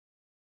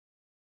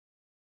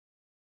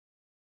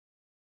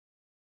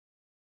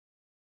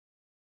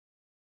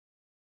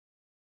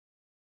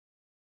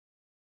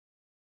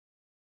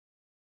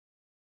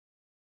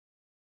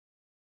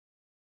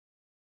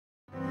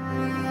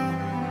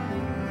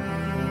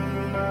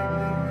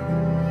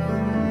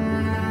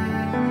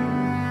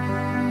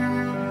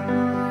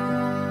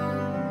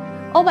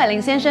欧百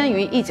龄先生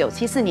于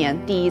1974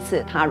年第一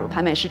次踏入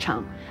拍卖市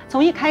场，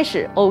从一开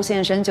始，欧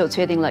先生就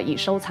确定了以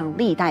收藏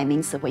历代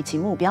名瓷为其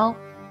目标。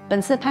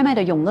本次拍卖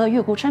的永乐玉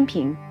壶春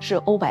瓶是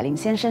欧百龄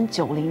先生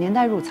90年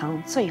代入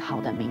藏最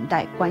好的明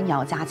代官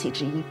窑佳器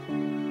之一，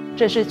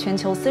这是全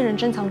球私人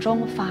珍藏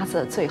中发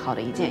色最好的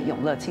一件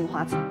永乐青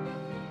花瓷。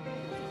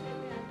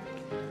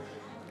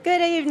 Good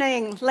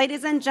evening,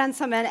 ladies and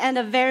gentlemen, and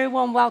a very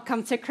warm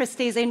welcome to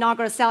Christie's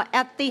inaugural sale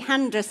at the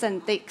Henderson,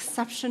 the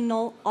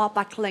exceptional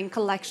Oberkling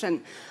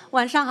collection.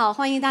 晚上好，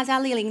欢迎大家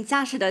莅临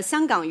佳士得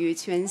香港与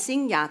全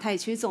新亚太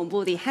区总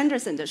部的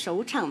Henderson 的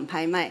首场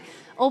拍卖，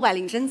欧百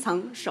龄珍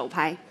藏首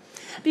拍。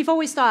Before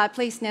we start,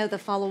 please note the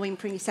following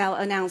pre-sale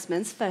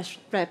announcements, first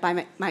read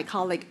by my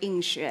colleague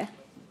应学。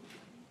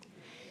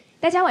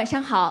 大家晚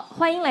上好，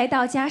欢迎来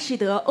到佳士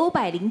得欧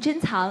百龄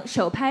珍藏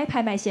首拍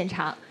拍卖现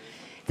场。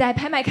 在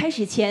拍卖开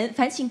始前，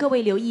烦请各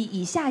位留意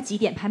以下几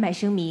点拍卖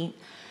声明：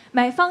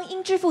买方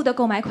应支付的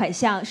购买款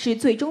项是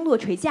最终落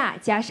锤价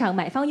加上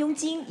买方佣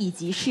金以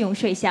及适用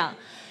税项。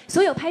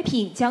所有拍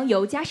品将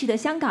由佳士得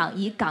香港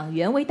以港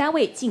元为单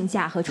位竞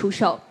价和出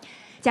售。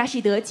佳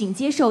士得仅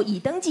接受已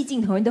登记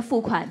竞投人的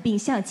付款，并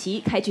向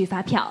其开具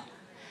发票。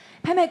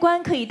拍卖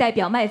官可以代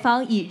表卖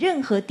方以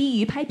任何低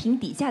于拍品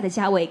底价的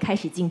价位开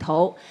始竞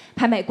投。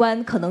拍卖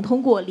官可能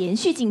通过连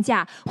续竞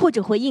价或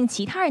者回应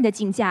其他人的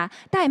竞价，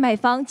待卖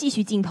方继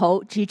续竞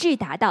投，直至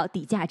达到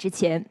底价之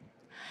前。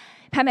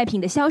拍卖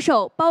品的销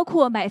售，包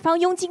括买方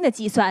佣金的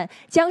计算，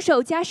将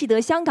受佳士得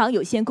香港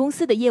有限公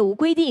司的业务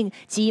规定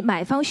及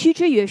买方须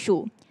知约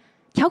束。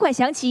条款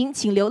详情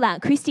请浏览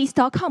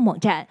christies.com 网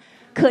站，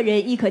客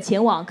人亦可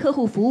前往客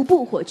户服务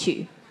部获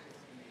取。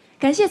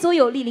 感谢所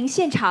有莅临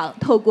现场、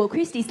透过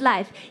Christie's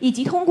Live 以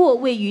及通过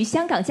位于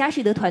香港佳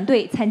士得团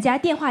队参加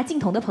电话竞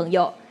投的朋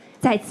友，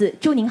在此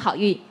祝您好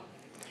运。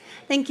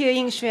Thank you,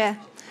 应学。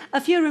 A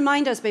few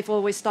reminders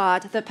before we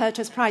start. The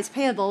purchase price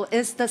payable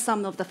is the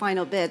sum of the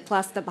final bid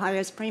plus the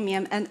buyer's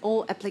premium and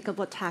all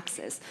applicable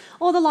taxes.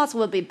 All the lots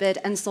will be bid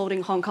and sold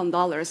in Hong Kong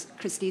dollars.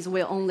 Christie's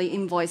will only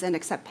invoice and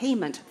accept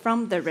payment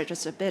from the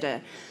registered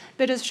bidder.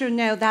 Bidders should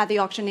know that the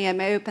auctioneer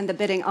may open the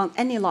bidding on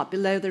any lot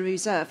below the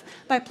reserve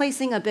by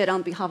placing a bid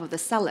on behalf of the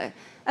seller.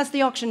 As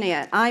the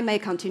auctioneer, I may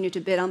continue to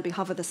bid on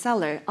behalf of the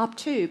seller up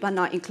to but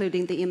not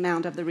including the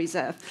amount of the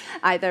reserve,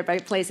 either by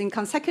placing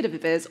consecutive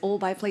bids or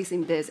by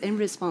placing bids in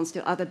response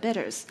to other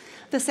bidders.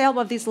 The sale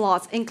of these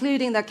lots,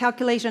 including the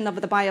calculation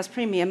of the buyer's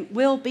premium,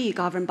 will be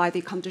governed by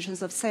the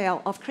conditions of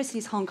sale of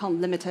Christie's Hong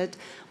Kong Limited,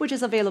 which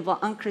is available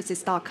on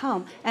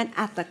christies.com and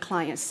at the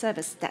client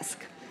service desk.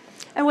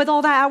 And with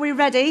all that, are we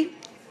ready?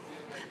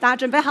 大家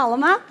准备好了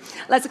吗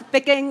 ？Let's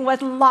begin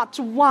with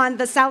Lot 1,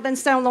 the Southern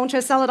Stone 龙泉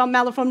Celadon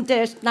Mellophone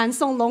dish, 南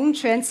宋龙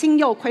泉青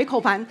釉葵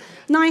口盘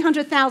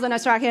 900,000. I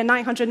start here,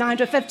 900,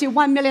 950,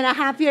 1 million and a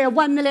half here,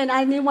 1 million.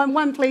 I need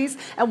one, please.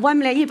 1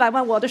 million 100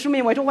万，我的书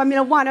面委托 1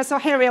 million 1. I saw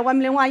Harriet 1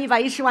 million 1,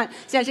 110万。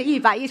现在是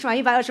110万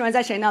，120万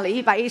在谁那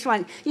里？110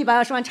万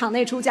，120万场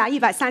内出价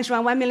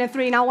，130万，1 million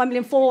 3, now 1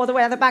 million 4 all the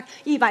way at the back.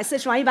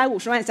 140万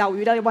，150万小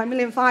鱼的1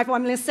 million 5,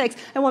 1 million 6,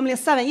 and 1 million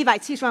 7.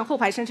 170万后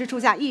排绅士出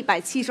价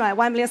，170万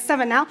，1 million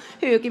 7 now.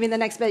 Who will give me the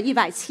next bid?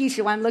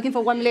 170万 ，looking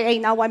for 1 million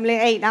 8 now 1 million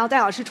 8 now 戴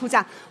老师出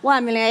价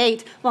1 million 8，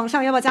往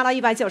上要不要加到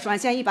190万？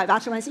现在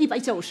180万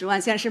，190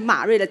万，现在是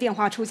马瑞的电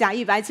话出价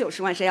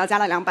190万，谁要加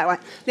到200万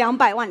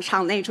？200万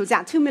场内出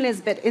价，2 million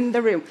bid in the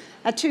room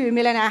at 2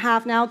 million and a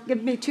half now.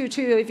 Give me 2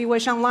 if you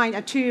wish online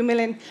at 2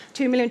 million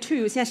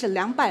 2. 现在是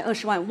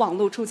220万，网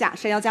络出价，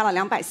谁要加到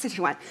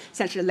240万？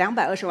现在是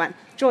220万。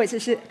Joyce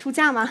是出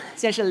价吗？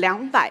现在是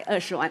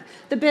220万。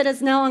The bid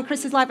is now on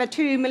Christie's Live at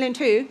 2 million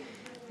 2.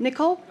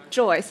 Nicole,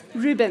 Joyce,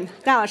 Ruben,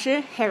 戴老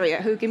师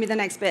Harriet, who give me the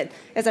nenext bid,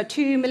 is at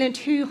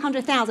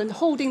 2,200,000,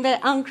 holding there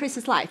on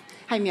Christie's Live.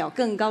 还有没有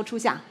更高出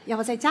价？要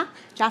不要再加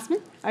 ？Jasmine,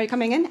 are you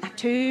coming in at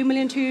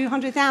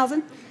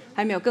 2,200,000?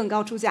 还有没有更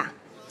高出价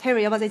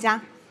 ？Harriet 要不要再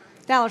加？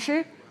戴老师，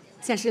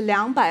现在是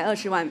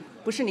220万，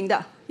不是您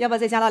的，要不要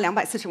再加到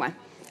240万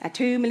 ？At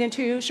 2 million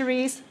 2,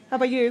 Cherise, how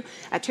about you?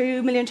 At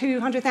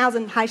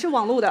 2,200,000, 还是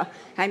网路的，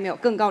还有没有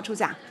更高出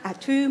价 ？At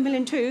 2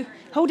 million 2,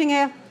 holding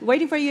it,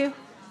 waiting for you.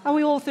 Are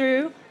we all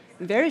through?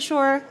 Very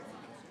sure.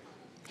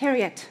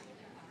 Harriet,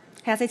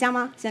 还要再加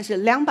吗？现在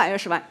是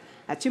220万。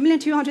At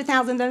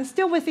 2,200,000, then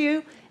still with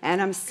you.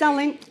 And I'm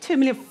selling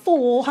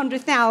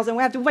 2,400,000.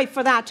 We have to wait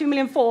for that. 2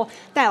 million 4.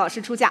 戴老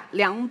师出价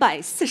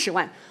240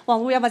万。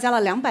网络要不要加到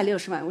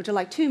260万 ？Would you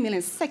like 2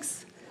 million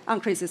 6 on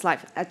Christie's Live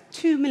at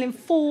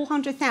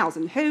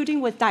 2,400,000? Holding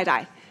with Dai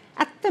Dai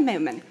at the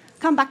moment.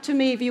 Come back to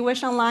me if you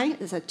wish online.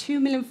 It's at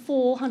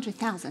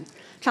 2,400,000.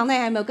 场内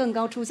还有没有更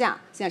高出价？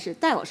现在是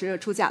戴老师的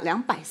出价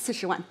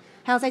240万。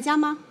还要再加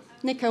吗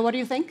 ？Nico, what do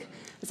you think?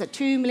 It's at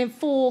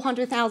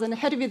 2,400,000.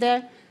 Ahead of you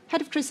there. Head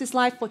of Christie's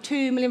Live for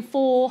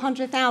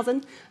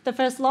 2,400,000. The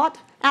first lot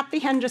at the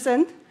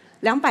Henderson.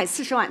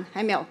 240万，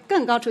还没有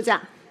更高出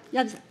价，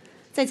要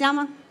再加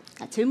吗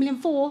 ？At 2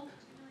 million 4,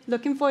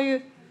 looking for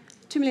you.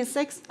 2 million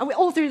 6. Are we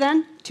all through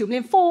then? 2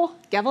 million 4.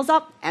 Gavels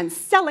up and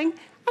selling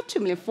at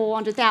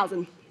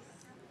 2,400,000.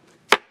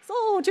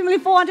 So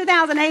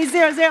 2,400,000.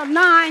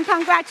 8009.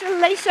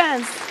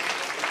 Congratulations.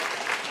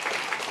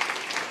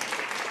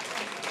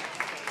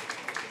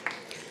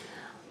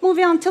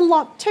 moving on to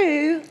lot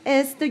 2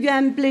 is the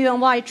Yuan blue and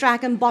white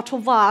dragon bottle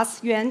vase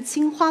元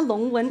青花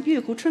龙纹玉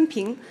壶春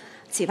瓶，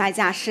起拍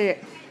价是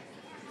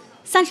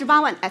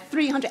38万 at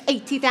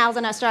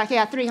 380,000. I start here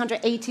at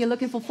 380,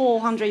 looking for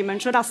 400. 你们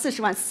说到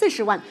40万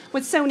，40万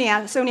with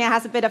Sonia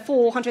has a bid of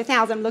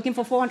 400,000, looking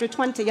for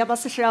 420. 要不要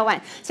42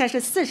万？现在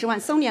是40万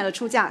Sonia 的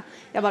出价，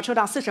要不要抽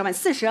到42万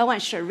？42万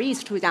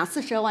Cherise 出价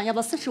，42万要不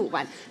要45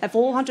万 ？At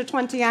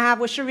 420 I have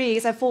with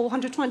Cherise at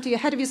 420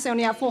 ahead of you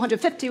Sonia at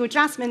 450 with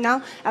Jasmine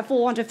now at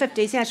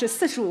 450. 现在是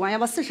45万，要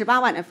不要48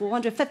万 at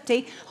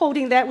 450?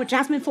 Holding there with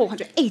Jasmine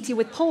 480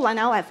 with Paula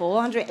now at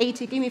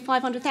 480. Give me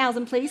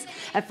 500,000 please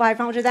at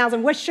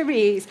 500,000. With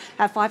Cherise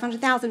at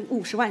 500,000,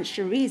 50万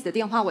Cherise 的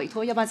电话委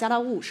托，要不要加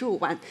到55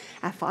万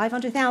at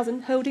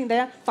 500,000? Holding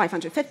there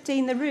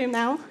 550 in the room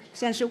now.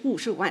 现在是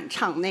55万，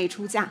场内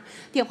出价，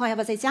电话要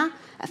不要再加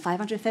at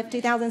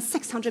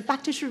 550,600 back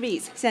to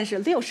Cherise. 现在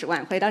是60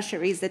万，回到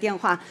Cherise 的电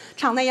话，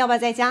场内要不要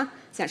再加？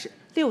现在是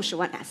60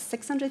万 at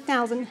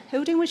 600,000.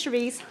 Holding with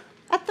Cherise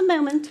at the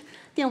moment.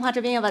 电话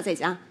这边要不要再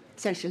加？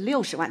现在是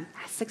60万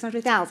at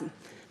 600,000.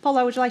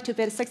 Paula, would you like to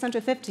bid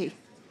 650?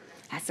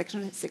 At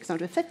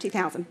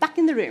 650,000 back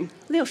in the room.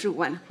 65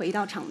万回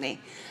到场内，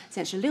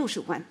现在是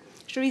65万。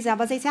Cherise 要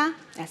不要再加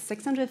at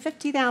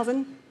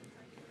 650,000.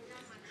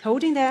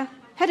 Holding there,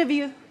 ahead of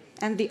you,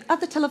 and the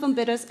other telephone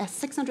bidders at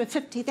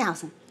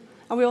 650,000.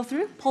 Are we all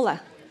through? Paula,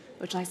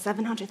 would you like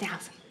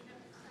 700,000?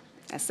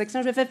 At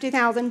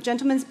 650,000,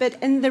 gentlemen's bid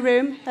in the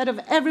room, ahead of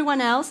everyone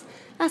else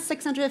at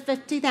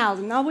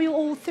 650,000. Are we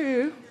all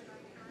through?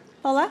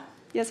 Paula,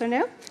 yes or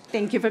no?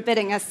 Thank you for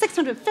bidding at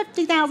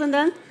 650,000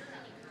 then.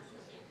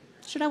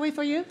 Should I wait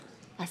for you?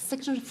 At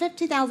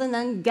 650,000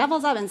 then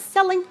gavels up and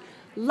selling.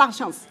 Last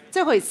chance,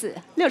 最后一次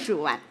65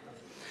万。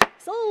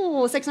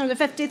So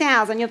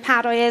 650,000, your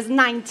paddle is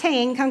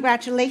 19.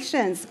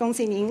 Congratulations, 恭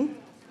喜您。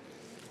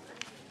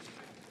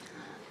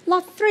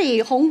Lot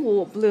 3, 红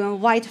武 blue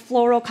and white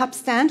floral cup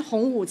stand,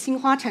 红武青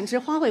花缠枝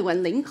花卉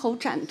纹领口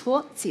展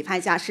托，起拍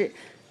价是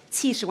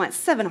70万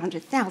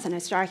 700,000. I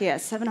start here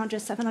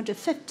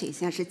 750.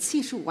 现在是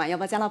75万，要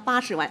不要加到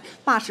80万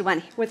？80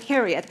万 with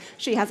Harriet.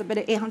 She has a bid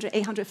of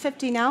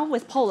 850 now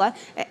with Paula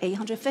at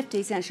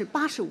 850. 现在是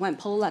85万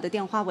Paula 的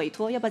电话委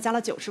托，要不要加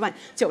到90万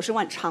？90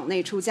万场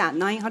内出价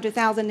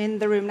900,000 in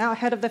the room now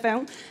ahead of the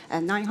phone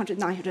at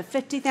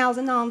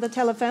 950,000 on the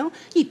telephone.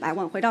 100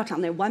万回到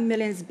场内 1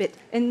 million's bid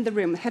in the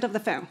room ahead of the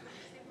phone.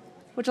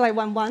 Would you like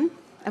 1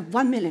 at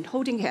 1 million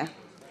holding here?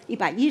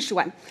 110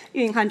万。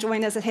蕴含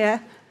join us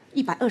here.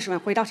 120万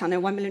回到场内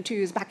 1 million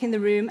 2 is back in the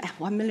room at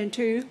 1 million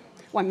 2,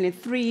 1 million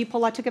 3.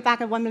 Paula took it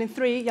back at 1 million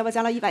 3. 要不要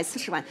加到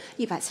140万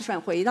？140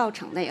万回到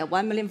场内 at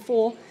 1 million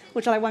 4.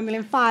 Would you like 1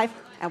 million 5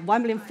 at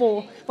 1 million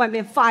 4? 1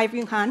 million 5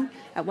蕴含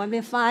at 1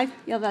 million 5.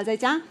 要不要再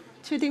加？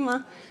确定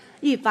吗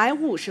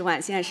？150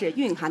万，现在是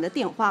蕴含的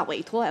电话委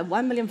托 at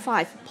 1 million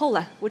 5.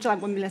 Paula, would you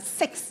like 1 million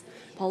 6?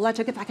 Paula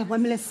took it back at 1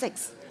 million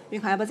 6.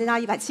 蕴含要不要再加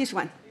170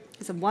万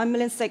？It's a 1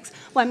 million 6.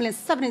 1 million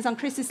 7 is on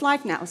Chris's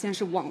life now. 现在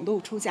是网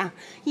路出价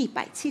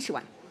170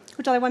万。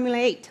Would you like 1 million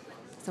 8?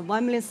 It's a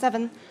 1 million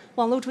 7.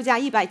 网路出价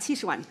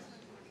170万。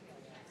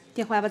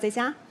电话要不要再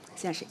加？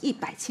现在是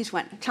170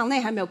万。场内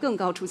还没有更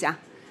高出价。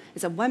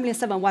It's a 1 million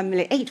 7, 1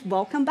 million 8.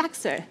 Welcome back,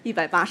 sir.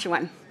 180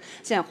万。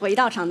现在回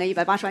到场内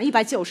180万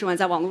，190万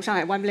在网路上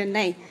at 1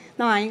 million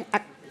 9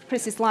 at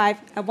Chris's life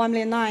at 1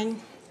 million 9.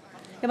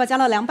 要不要加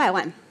到200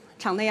万？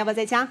场内要不要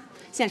再加？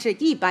现在是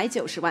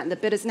190万。The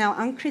bid is now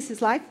on Chris's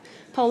life.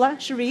 Paula,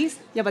 Cherise,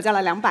 要不要加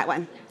了200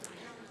万？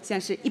现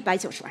在是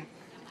190万。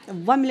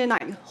1 million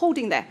 9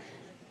 holding there.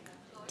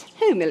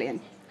 2 million.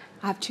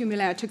 I have 2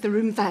 million. I took the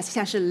room first.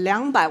 现在是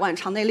200万。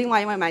场内另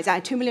外一位买家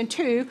 2 million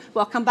 2.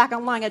 We'll come back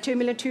online at 2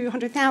 million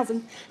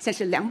 200,000. 现在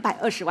是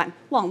220万。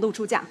网路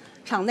出价。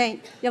场内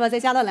要不要再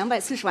加到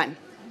240万？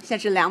现在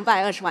是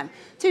220万。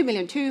2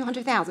 million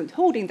 200,000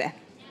 holding there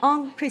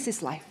on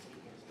Chris's life.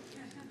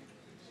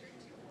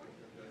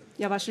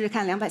 要不要试试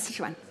看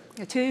240万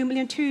？2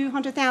 million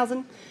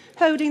 200,000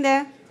 holding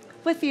there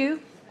with you.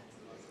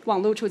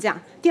 网路出价，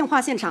电话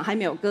现场还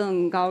没有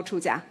更高出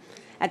价。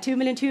At 2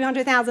 million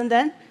 200,000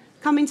 then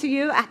coming to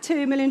you at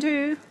 2 million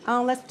 2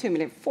 unless 2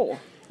 million 4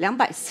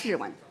 240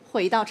万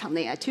回到场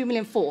内 at 2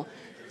 million 4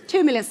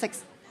 2 million 6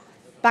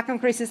 back on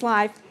Chris's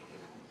life.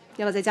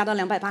 要不要再加到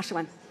280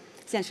万？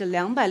现在是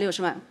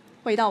260万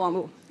回到网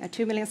路 at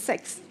 2 million 6.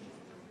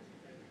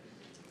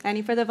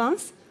 Any further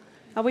advance?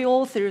 Are we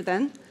all through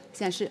then?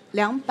 现在是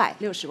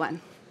260万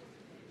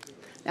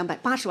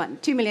，280万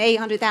 ，2 million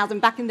 800,000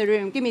 back in the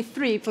room. Give me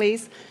 3,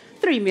 please.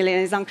 3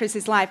 million is on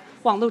Chris's life.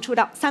 网路出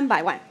到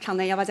300万，场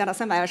内要不要加到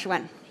320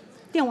万？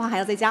电话还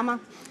要再加吗？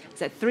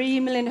 It's at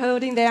 3 million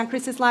holding there on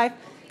Chris's life.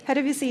 Head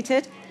of you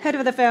seated, head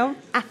of the phone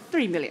at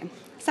 3 million.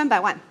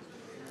 300万。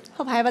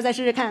后排要不要再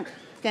试试看？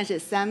现在是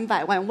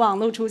300万，网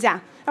路出价。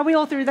Are we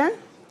all through then?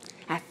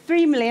 At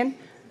 3 million,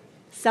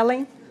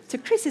 selling to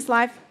Chris's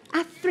life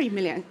at 3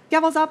 million.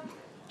 Gavels up.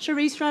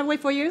 Cherise, try to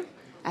wait for you.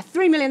 At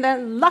 3 million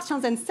then, last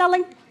chance and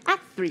selling at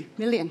 3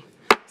 million.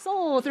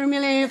 So 3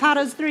 million,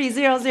 paddles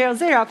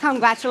 3000.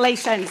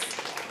 Congratulations.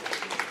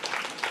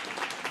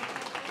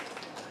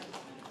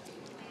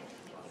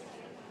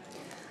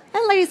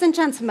 Ladies and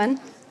gentlemen,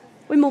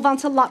 we move on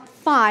to lot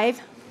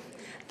 5,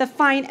 the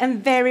fine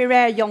and very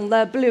rare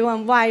Yongle blue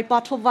and white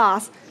bottle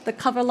vase, the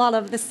cover lot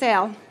of the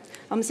sale.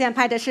 我们现在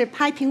拍的是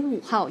拍品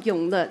5号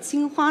永乐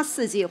青花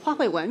四季花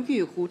卉纹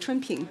玉壶春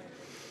瓶。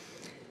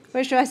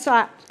Where should I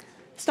start?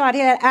 Start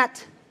here at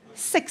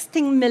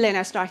 16 million.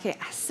 I start here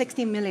at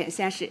 16 million.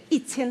 现在是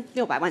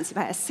1600万起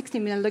拍 at 16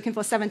 million. Looking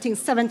for 17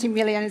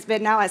 million is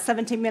bid now at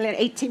 17 million,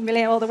 18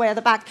 million all the way at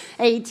the back.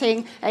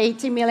 18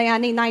 million. I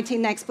need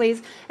 19 next,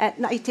 please. At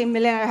 19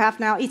 million I have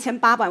now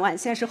 1800万。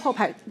现在是后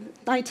排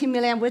19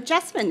 million with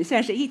Jasmine.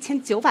 现在是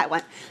1900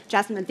万。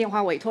Jasmine 电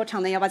话委托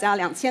场内要不要加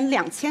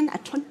2000 at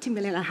 20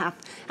 million and a half.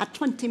 At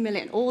 20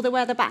 million all the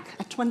way at the back.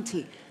 At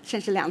 20. 现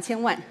在是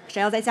2000万。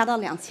谁要再加到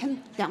2200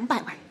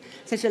万？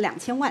现在是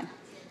2000万。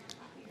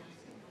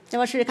要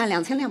不要试试看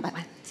2200万？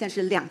现在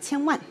是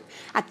2000万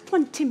at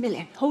 20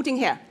 million, holding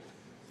here.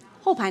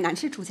 后排男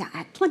士出价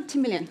at 20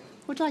 million.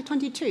 Would you like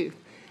 22?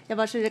 要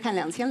不要试试看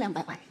2200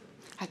万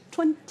at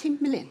 20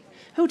 million,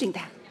 holding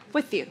that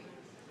with you.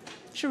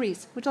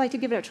 Cherise, would you like to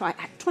give it a try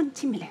at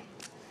 20 million?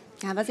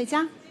 要不要再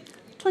加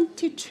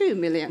22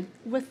 million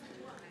with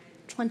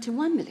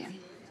 21 million.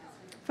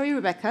 For you,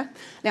 Rebecca,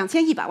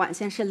 2100万，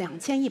现在是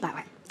2100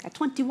万 at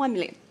 21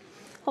 million.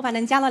 后排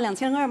能加到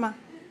2200吗？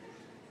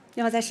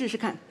要不要再试试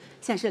看？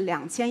现在是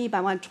2100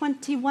万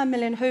 ，21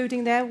 million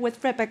holding there with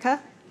Rebecca.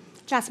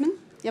 Jasmine,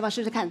 要不要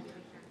试试看？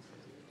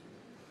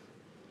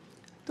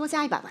多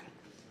加100万。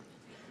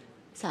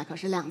下一口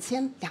是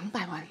2200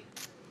万。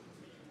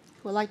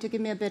Would like to give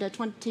me a bid at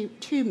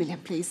 22 million,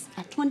 please?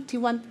 At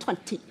 22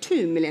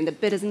 million, the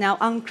bid is now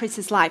on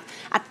Chris's life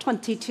at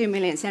 22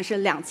 million. 现在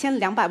是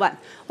2200万，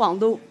网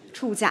路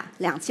出价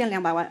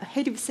2200万。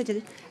Head of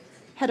city,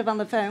 head of on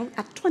the phone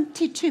at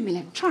 22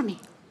 million. Charming.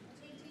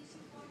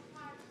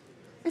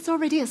 It's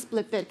already a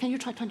split bid. Can you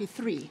try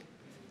 23?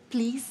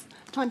 Please?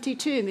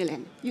 22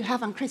 million. You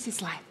have on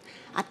Chris's life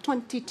at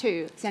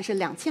 22. 现在是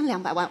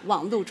2200万，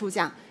网路出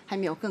价还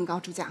没有更高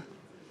出价。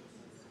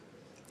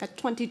At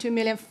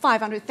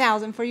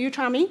 22,500,000 for you,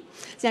 Charmy.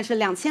 现在是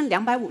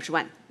2250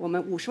万，我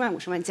们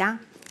50万加。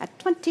At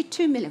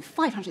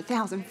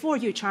 22,500,000 for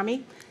you,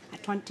 Charmy.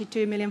 At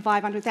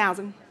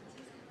 22,500,000.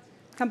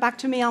 Come back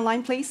to me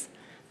online, please.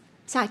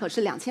 下一口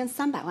是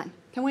2300万。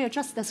Can we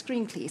adjust the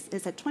screen, please?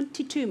 It's at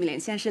 22 million.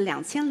 现在是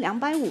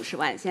2250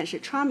万，现在是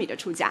Charmy 的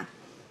出价。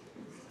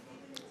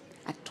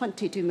At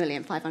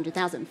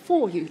 22,500,000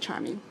 for you,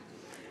 Charmy.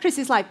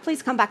 Chris's life,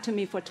 please come back to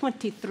me for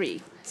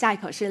 23. 下一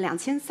口是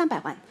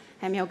2300万，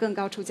还没有更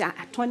高出价。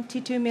At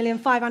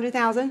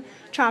 22,500,000,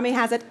 Charmy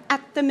has it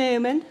at the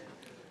moment.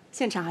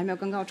 现场还没有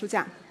更高出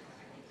价，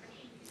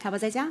要不要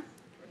再加？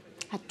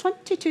 At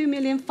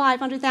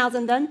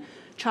 22,500,000 then,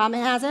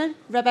 Charmy has it.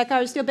 Rebecca,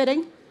 are you still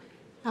bidding?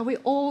 Are we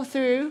all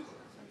through?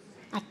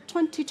 At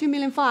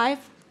 22,500,000,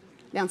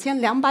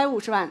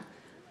 2250万，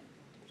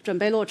准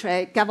备落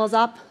锤 ，Gavels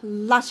up,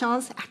 la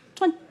chance at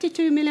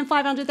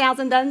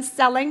 22,500,000 then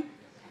selling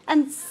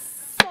and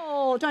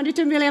sold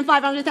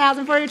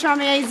 22,500,000 for your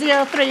Charmy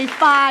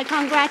A035.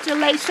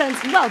 Congratulations,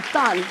 well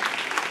done.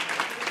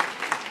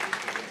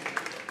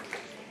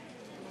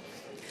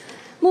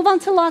 Move on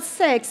to lot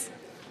 6.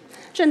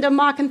 正德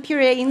Mark and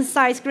Period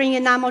Insights Green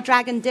Enamel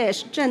Dragon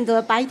Dish. 正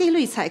德白地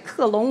绿彩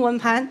克龙纹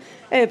盘。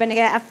Opening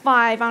it at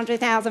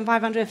 500,000,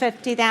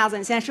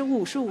 550,000. 现在是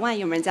55万，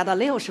有没有人加到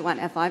60万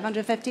 ？At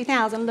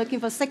 550,000, looking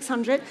for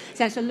 600.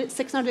 现在是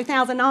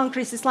600,000 on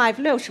Chris's life.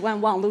 60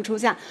万网路出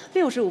价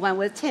，65万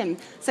with Tim.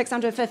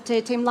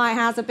 650. Tim Lai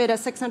has a bid at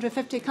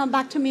 650. Come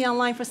back to me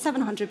online for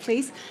 700,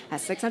 please. At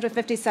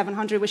 650,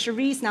 700 with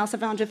Cherise. Now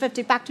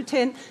 750 back to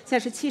Tim. 现在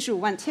是75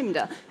万 Tim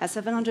的。At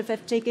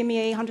 750, give me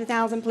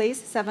 800,000,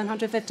 please.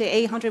 750,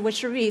 800 with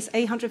Cherise.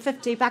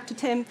 850 back to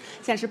Tim.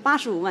 现在是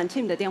85万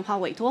Tim 的电话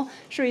委托。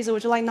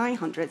Cherise would you like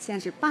 900? 现在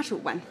是85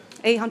万。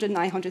800,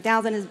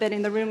 900,000 is bid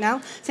in the room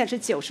now. 现在是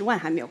90万，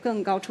还没有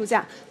更高出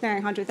价。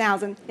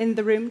900,000 in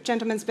the room.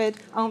 Gentleman's bid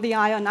on the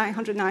aisle.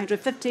 900,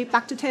 950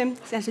 back to Tim.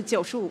 现在是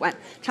95万。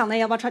场内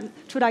要不要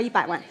出到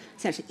100万？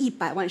现在是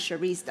100万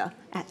Cherise 的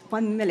at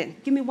 1 million.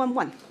 Give me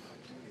 1,100.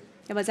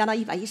 要不要加到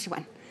110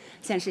万？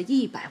现在是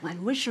100万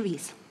with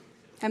Cherise.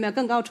 还没有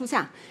更高出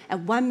价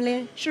at 1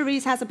 million.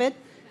 Cherise has a bid.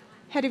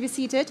 Head of you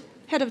seated.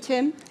 Head of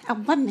Tim at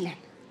 1 million.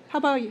 How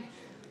about you?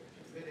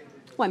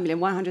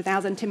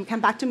 1,100,000. Tim, come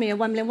back to me at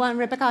 1,100,000.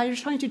 Rebecca, are you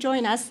trying to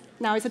join us?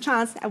 Now is a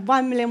chance at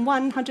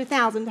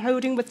 1,100,000.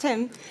 Holding with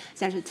Tim.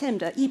 现在是 Tim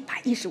的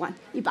110万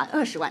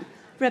，120万。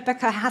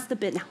Rebecca has the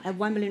bid now at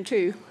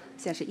 1,200,000.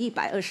 现在是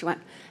120万，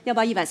要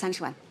不要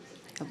130万？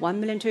 At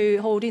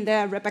 1,200,000 holding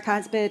there.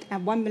 Rebecca has bid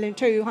at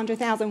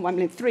 1,200,000.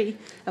 1,300,000.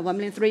 At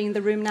 1,300,000 in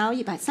the room now.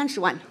 130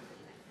万，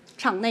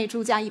场内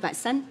出价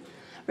130。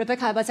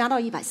Rebecca 要不要加到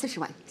140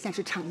万？现在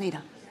是场内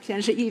的。现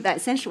在是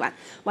130万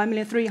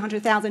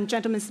 ，1,300,000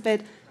 gentlemen's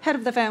bid. Head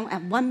of the phone at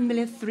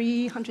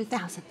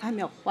 1,300,000. 还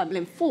没有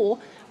 1,400,000.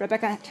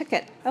 Rebecca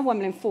ticket at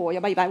 1,400,000.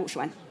 要不要150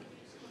万？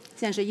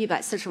现在是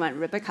140万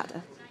Rebecca 的。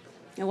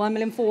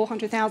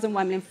1,400,000,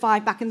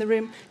 1,500,000 back in the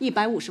room.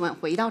 150万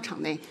回到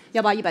场内，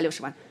要不要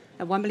160万？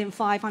 At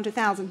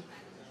 1,500,000.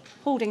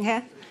 Holding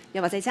here.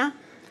 要不要再加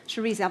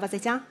Cherise 要不要再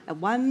加 ？At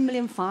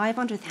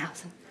 1,500,000，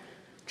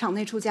场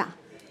内出价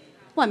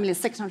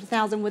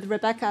 1,600,000 with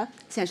Rebecca，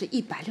 现在是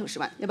160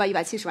万，要不要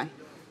170万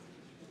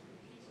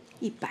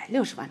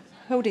？160万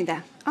 ，holding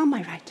that on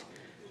my right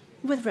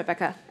with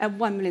Rebecca at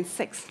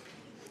 1,600,000。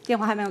电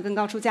话还没有更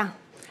高出价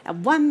at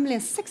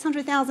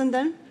 1,600,000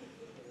 then，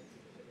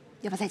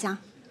 要不要再加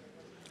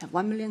 ？At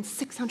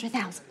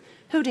 1,600,000，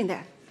 holding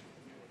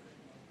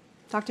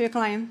there。Talk to your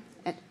client.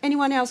 And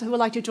anyone else who would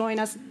like to join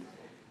us,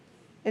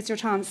 it's your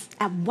chance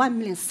at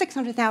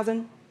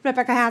 1,600,000.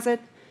 Rebecca has it.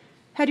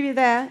 Head of you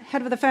there,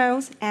 head of the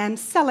phones, and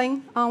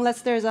selling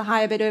unless there's a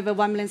higher bid over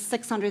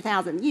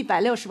 1,600,000.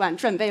 160万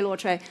准备落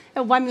锤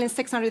at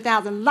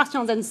 1,600,000. Last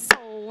chance and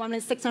sold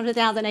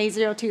 1,600,000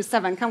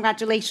 A027.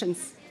 Congratulations.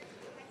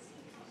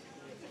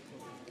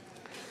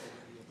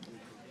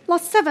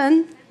 Lot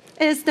 7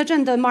 is the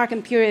正德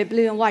Markham period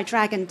blue and white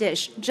dragon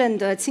dish. 正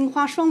德青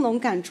花双龙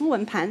赶珠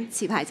纹盘，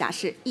起拍价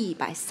是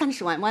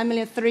130万。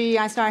1,300,000.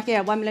 I start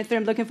here at 1,300,000.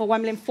 I'm looking for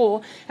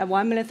 1,400,000. At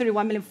 1,300,000,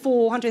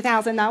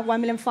 1,400,000. Now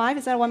 1,500,000.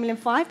 Is that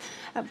 1,500,000?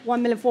 At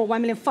 1,400,000,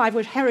 1,500,000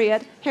 with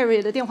Harriet.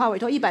 Harriet 的电话委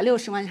托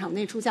160万，场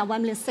内出价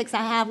 1,600,000.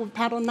 I have with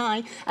paddle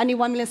 9. I need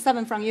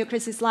 1,700,000 from you,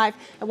 Chrissy's life.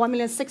 At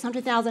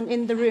 1,600,000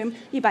 in the room.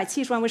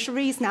 170万 with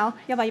Cherise now.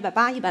 要不要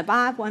180?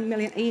 180.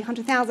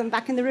 1,800,000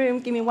 back in the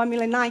room. Give me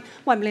 1,900,000.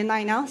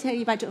 1,900,000 now. 190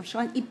万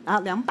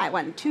200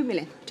万 2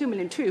 million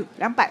 2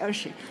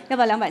 220要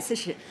不要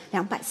240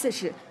 240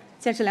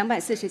现在是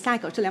240下一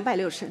口是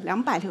260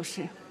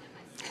 260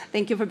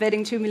 Thank you for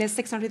bidding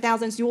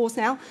 2,600,000 is yours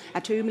now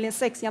at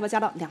 2,600,000 要不要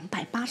加到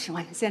280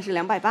万现在是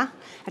280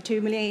 at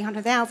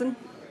 2,800,000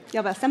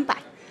 要不要300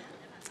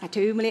 at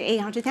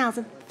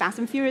 2,800,000 Fast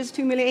and Furious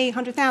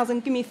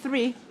 2,800,000 Give me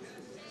 3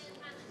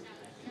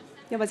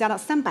要不要加到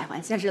300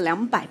万现在是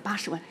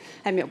280万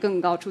还没有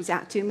更高出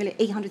价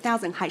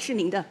 2,800,000 还是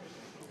您的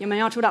有没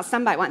有要出到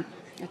300万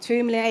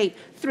 2,800,000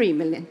 3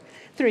 million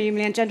 3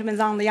 million gentlemen's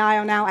on the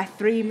aisle now at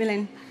 3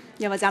 million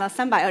要不要加到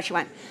320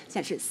万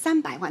现在是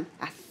300万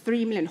at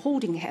 3 million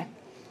holding here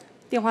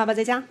电话要不要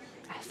再加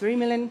at 3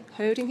 million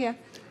holding here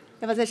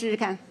要不要再试试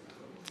看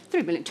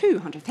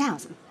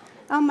 3,200,000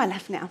 on my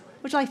left now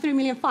would you like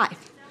 3,500,000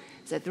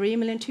 so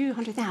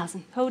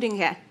 3,200,000 holding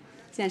here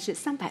现在是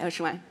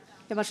320万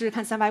要不要试试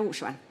看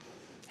350万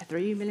at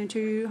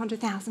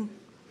 3,200,000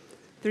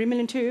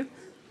 3,200,000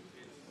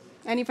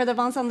 Any further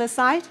advance on this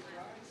side?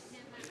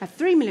 At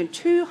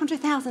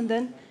 3,200,000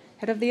 then,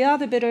 head of the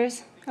other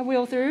bidders. I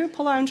wheel through,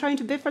 pull out, I'm trying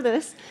to bid for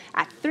this.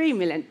 At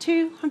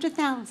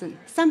 3,200,000,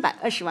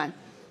 320万。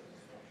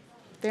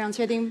非常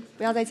确定，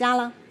不要再加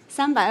了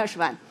，320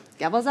万。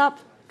Gavels up，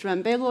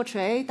 准备落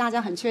锤，大家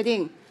很确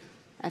定。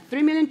At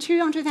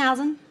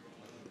 3,200,000,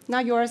 now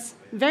yours,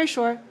 very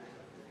sure.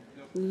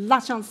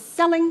 Last chance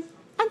selling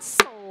and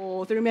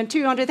sold.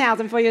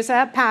 3,200,000 for you,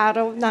 sir.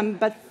 Paddle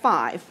number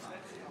 5.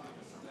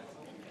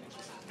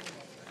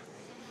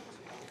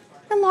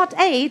 And lot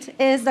 8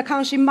 is the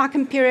Kangxi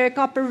Markham period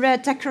copper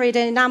red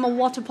decorated enamel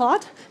water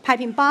pot. 牌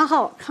品8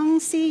号，康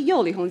熙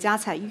釉里红加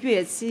彩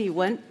月季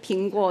纹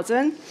苹果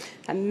尊。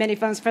And many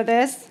funds for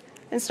this.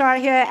 And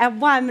start here at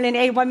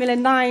 1,800,000,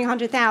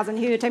 1,900,000.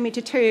 Here, take me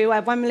to 2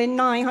 at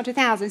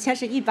 1,900,000. 现在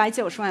是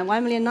190万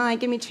 1,900,000.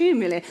 Give me 2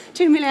 million.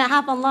 2 million I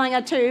have online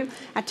at 2.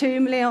 At 2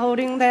 million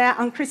holding there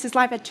on Chris's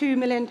life at 2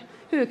 million.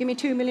 Who? Give me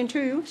 2 million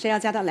 2. 谁要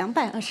加到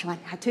220万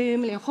at 2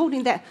 million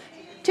holding there.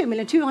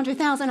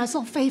 2,200,000. I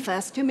saw Faye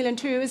first.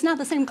 2,200,000 is not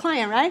the same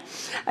client, right?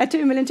 At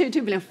 2,200,000,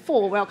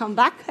 2,400,000. Welcome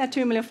back. At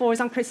 2,400,000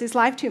 is on Chris's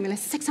life.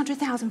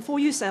 2,600,000 for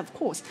you, sir. Of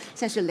course.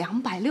 现在是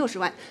260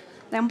万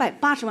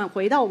，280万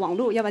回到网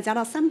路，要不要加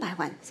到300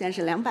万？现在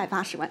是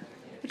280万。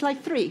Would you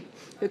like 3?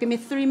 You give me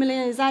 3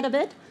 million. Is that a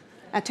bit?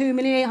 At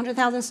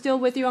 2,800,000 still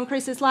with you on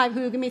Chris's life.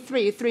 Who give me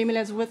 3? 3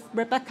 million is with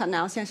Rebecca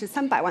now. 现在是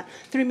300万。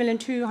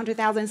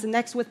3,200,000 is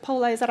next with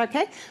Paula. Is that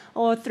okay?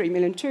 Or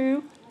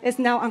 3,200,000 is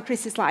now on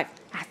Chris's life.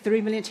 At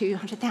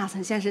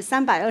 3,200,000 现在是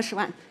320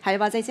万，还要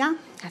不要再加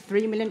 ？At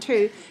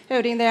 3,200,000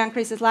 holding there on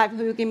Chris's life.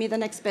 Who give me the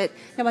next bid?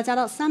 要不要加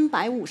到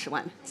350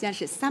万？现在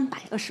是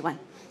320万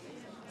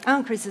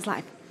on Chris's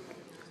life.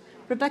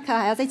 Rebecca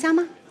还要再加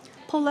吗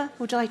 ？Paula,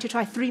 would you like to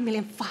try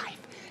 3,500,000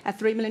 at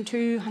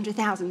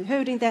 3,200,000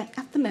 holding there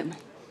at the moment?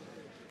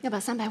 要不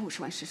要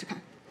350万试试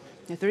看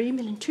 ？At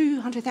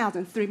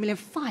 3,200,000,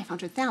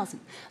 3,500,000.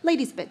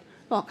 Ladies bid,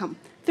 welcome.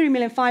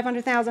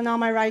 3,500,000 on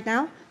my right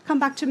now. Come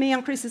back to me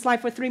on Chris's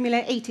life for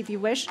 3,800,000 if you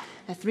wish.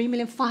 At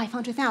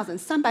 3,500,000,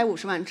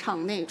 350万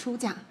场内出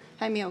价，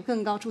还没有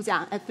更高出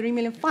价 at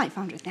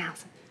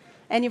 3,500,000.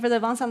 Any further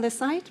advance on this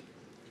side?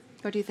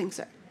 What do you think,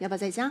 sir? 要不要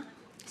再加？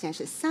现在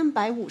是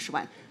350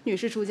万，女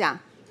士出价。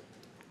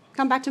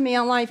Come back to me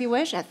online if you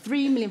wish at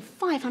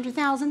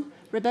 3,500,000.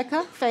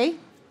 Rebecca, Faye,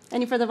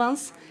 any further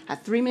advance?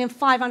 At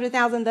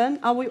 3,500,000 then,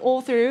 are we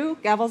all through?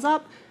 Gavels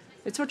up.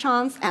 It's your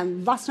chance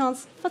and last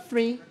chance for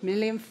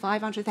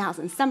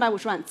 3,500,000.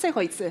 350万，最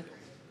后一次。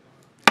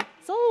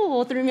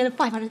So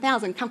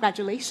 3,500,000.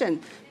 Congratulations.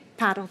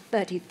 Paddle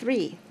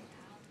 33.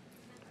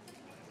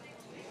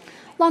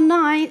 Lot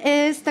 9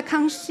 is the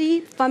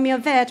Kangxi Famille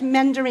Vert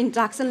Mandarin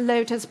Ducks and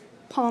Lotus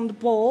Pond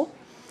Ball.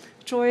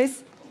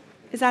 Joyce,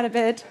 is that a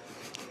bid?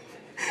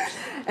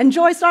 And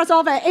Joyce starts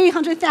off at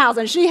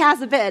 800,000. She has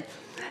the bid.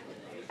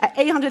 At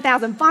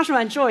 800,000, 80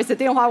万 Joyce 的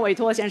电话委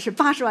托显示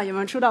80万，有没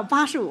有出到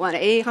85万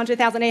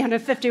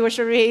 ？800,850 with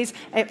Cherise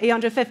at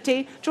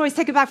 850. Joyce,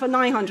 take it back for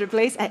 900,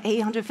 please. At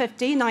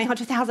 850,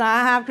 900,000.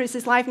 I have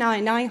Chris's life now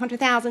at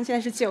 900,000. 现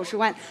在是90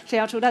万，谁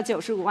要出到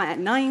95万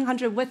 ？At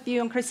 900 with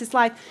you on Chris's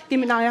life.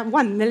 Give me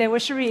 1 million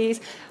with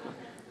Cherise.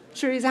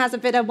 Cherise has a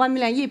bid at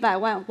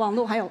 1,100,000. 网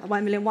络还有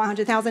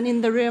 1,100,000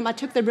 in the room. I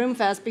took the room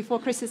first before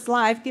Chris's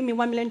live. Give me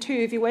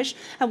 1,200,000 if you wish.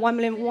 At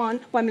 1,100,000,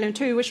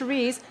 1,200,000 with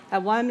Cherise.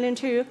 At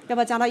 1,200,000, 要不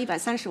要加到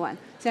130万？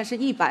现在是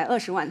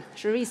120万。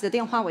Cherise 的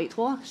电话委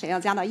托，谁要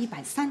加到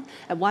130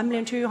 ？At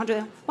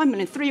 1,200,000,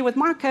 1,300,000 with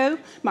Marco.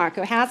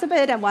 Marco has a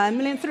bid at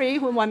 1,300,000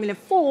 with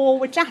 1,400,000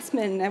 with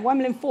Jasmine. At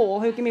 1,400,000,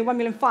 who give me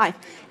 1,500,000.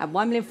 At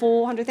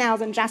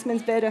 1,400,000,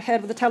 Jasmine's bid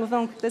ahead of the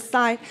telephone this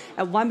side.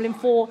 At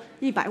 1,400,000,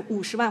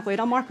 150万回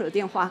到 Marco 的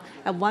电话。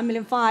At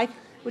 1,500,000,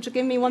 which will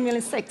give me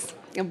 1,600,000.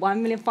 At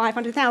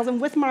 1,500,000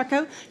 with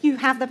Marco, you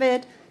have the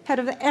bid ahead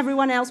of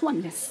everyone else.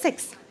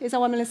 1,600,000. Is that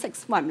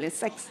 1,600,000?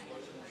 1,600,000.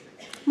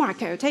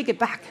 Marco, take it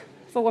back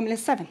for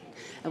 1,700,000.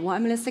 At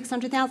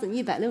 1,600,000,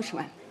 160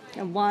万。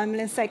At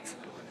 1,600,000.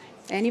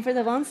 Any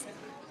further ones?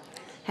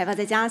 还要不要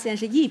再加？现在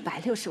是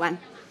160万。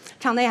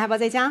场内还要不要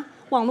再加？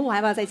网络还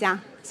要不要再加？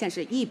现在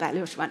是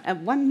160万。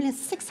At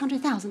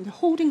 1,600,000,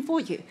 holding for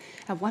you.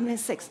 At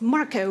 1,600,000,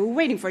 Marco,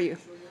 waiting for you.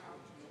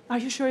 Are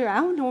you sure you're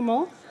out? No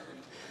more?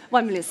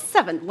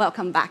 1,700,000,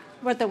 welcome back.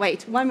 Worth the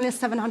wait.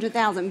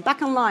 1,700,000,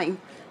 back online.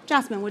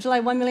 Jasmine, would you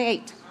like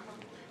 1,800,000?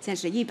 现在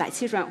是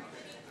170万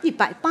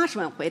，180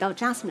万回到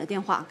Jasmine 的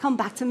电话。Come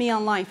back to me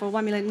online for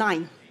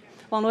 1,900,000.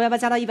 网络要不要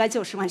加到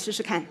190万试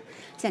试看？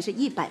现在是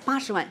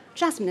180万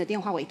 ，Jasmine 的电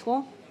话委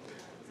托。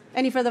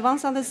Any further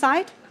ones on this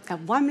side? At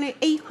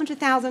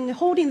 1,800,000,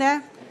 holding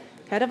there.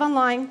 Head of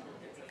online,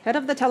 head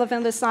of the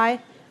telephone this side,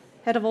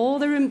 head of all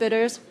the room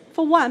bidders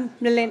for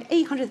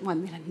 1,800,000,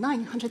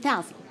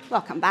 1,900,000.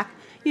 Welcome back.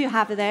 You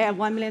have it there at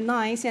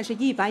 1,900,000. 现在是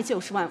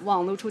190万，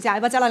网络出价，要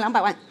不要加到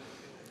200万？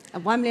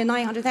 At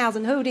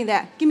 1,900,000, holding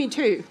there. Give me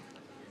 2.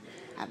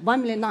 At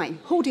 1,900,000,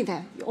 holding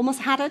there. You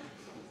almost had it.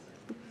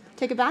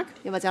 Take it back.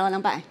 要不要加到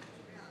200？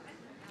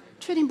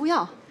确定不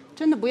要？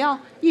真的不要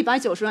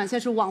？190万，现在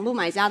是网络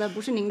买家的，不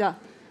是您的。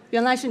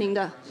原来是您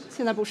的，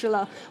现在不是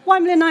了。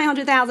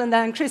1,900,000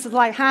 then Chris's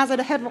life has it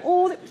ahead of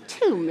all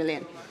 2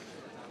 million.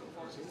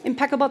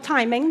 Impeccable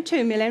timing,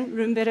 2 million.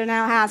 Room bidder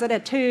now has it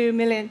at 2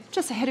 million,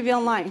 just ahead of you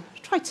online.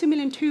 Try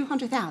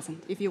 2,200,000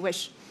 if you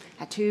wish.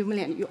 At 2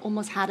 million, you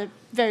almost had it,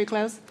 very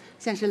close.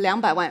 现在是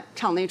200万，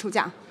场内出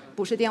价，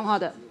不是电话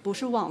的，不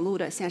是网络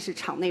的，现在是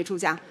场内出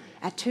价。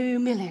At 2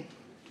 million.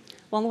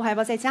 网络还要不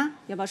要再加？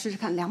要不要试试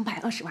看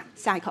220万？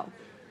下一口，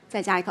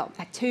再加一口。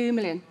At 2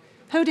 million.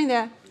 Holding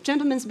there,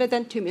 gentleman's bid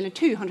then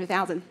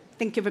 2,200,000.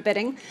 Thank you for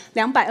bidding.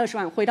 220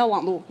万回到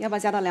网络，要不要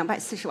加到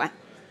240万？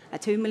 At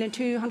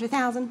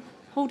 2,200,000.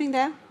 Holding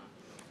there,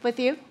 with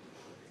you.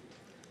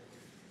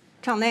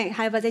 场内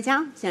还要不要再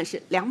加？现在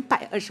是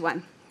220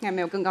万，还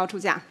没有更高出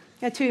价。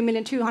At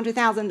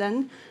 2,200,000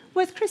 then,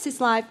 with Chris's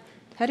life,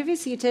 head of you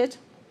seated.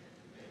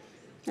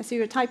 I see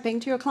you're typing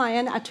to your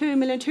client at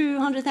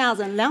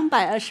 2,200,000,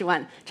 220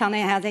万。场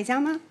内还要再加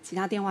吗？其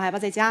他电话还要不要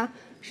再加？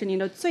是您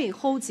的最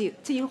后机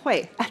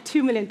会 at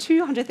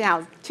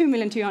 2,200,000,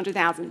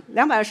 2,200,000,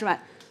 220万。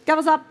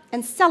Gavels up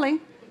and selling.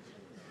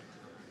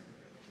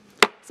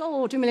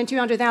 Sold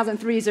 2,200,000,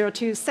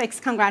 3026.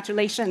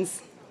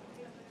 Congratulations.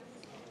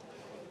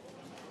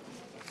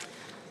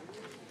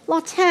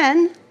 Lot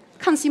 10.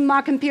 康熙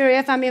Mark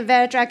Imperial Family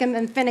Bear Dragon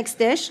and Phoenix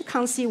Dish.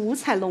 康熙五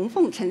彩龙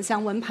凤呈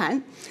祥纹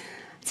盘。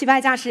起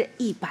拍价是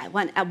100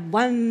万 at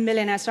 1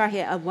 million. I start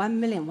here at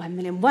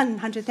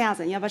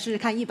 1,100,000. 要不要试试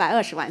看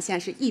120万？现在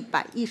是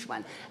110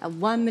万 at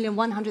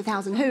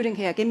 1,100,000. Holding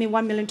here. Give me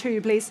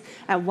 1,200,000 please.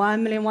 At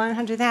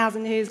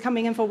 1,100,000. Who's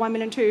coming in for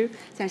 1,200,000?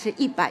 现在是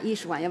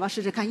110万，要不要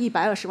试试看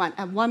120万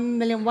at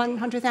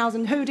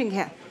 1,100,000. Holding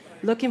here.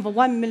 Looking for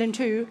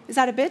 1,200,000. Is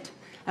that a bid?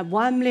 At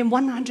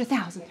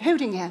 1,100,000.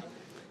 Holding here.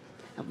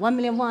 At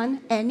 1,100,000.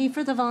 Any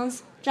further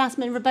ones?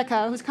 Jasmine,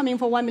 Rebecca, who's coming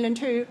for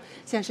 1,200,000.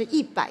 现在是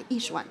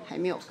110万，还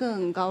没有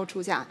更高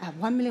出价 at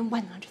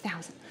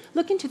 1,100,000.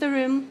 Look into the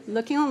room,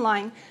 looking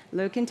online,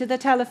 look into the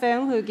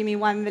telephone. Who give me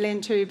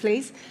 1,200,000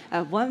 please?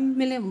 At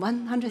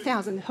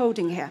 1,100,000.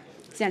 Holding here.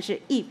 现在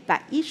是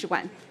110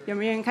万，有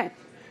没有人看？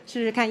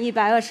试试看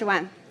120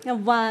万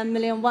at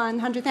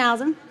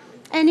 1,100,000.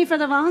 Any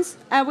further ones?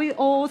 Are we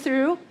all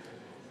through?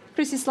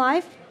 Chris's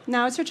life.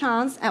 Now it's your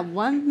chance at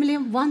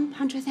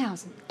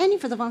 1,100,000. Any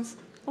further ones?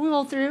 Are we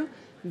all through?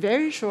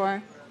 Very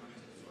sure.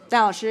 戴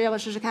老师，要不要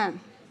试试看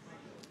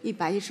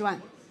？110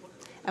万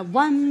at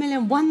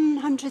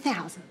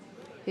 1,100,000.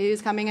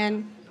 Who's coming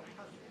in?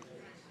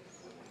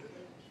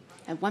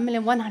 At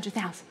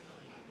 1,100,000.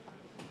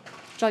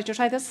 Shall I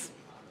try this?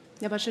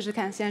 要不要试试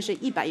看？现在是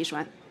110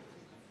万。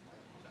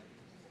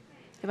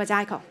要不要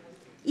加一口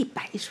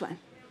？110万。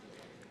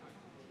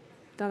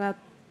大家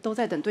都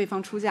在等对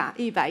方出价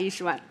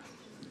，110万。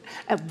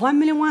At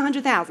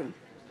 1,100,000.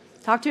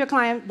 Talk to your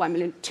client,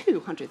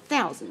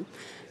 1,200,000.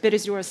 Bid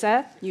is yours,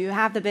 sir. You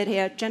have the bid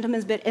here.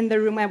 Gentleman's bid in the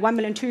room at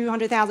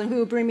 1,200,000. Who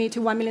will bring me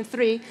to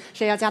 1,300,000?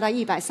 谁要加到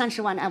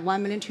130万 at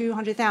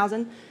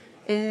 1,200,000?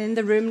 In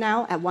the room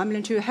now at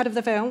 1,200,000. Head of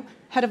the phone,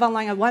 head of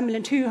online at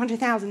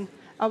 1,200,000.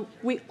 Are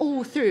we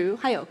all through?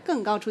 还有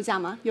更高出价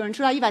吗？有人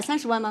出到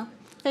130万吗？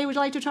 Faye, would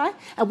you like to try?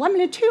 At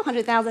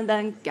 1,200,000,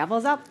 then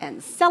gavels up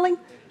and selling.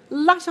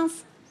 Last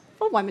chance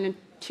for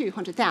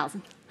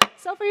 1,200,000.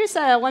 So for you,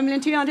 sir,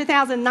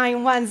 1,200,000,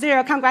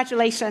 910.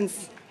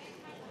 Congratulations.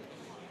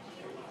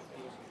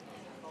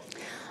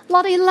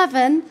 Lot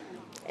 11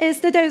 is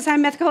the 斗彩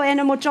mythical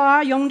animal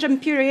jar, 雍正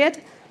period.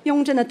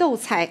 雍正的斗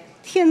彩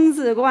天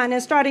字罐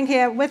is starting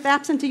here with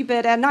absentee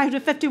bid at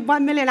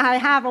 951 million. I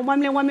have a 1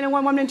 million, 1 million,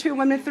 1 million, 2,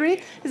 1 million,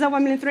 3. Is that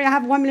 1 million, 3? I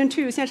have 1 million,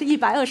 2. 现在是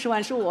120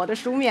万是我的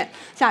书面。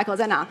下一口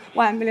在哪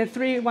 ？1 million,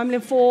 3, 1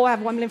 million, 4. I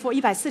have 1 million, 4.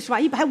 140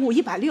万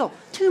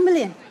，150，160，2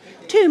 million.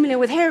 2 million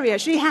with Harriet.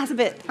 She has a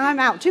bid. I'm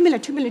out. 2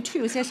 million, 2 million,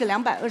 2. 现在是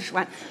220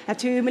万。At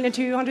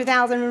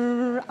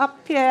 2,200,000 up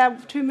here.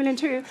 2 million,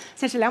 2.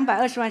 现在是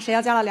220万，谁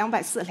要加到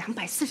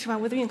240？240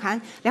万 with 蕴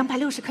含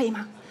260可以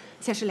吗？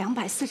现在是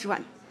240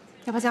万。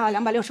要不要加到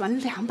260万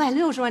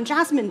？260万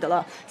Jasmine 的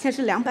了，现在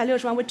是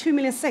260万 with 2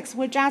 million 6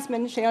 with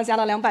Jasmine， 谁要加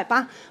到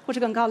280或者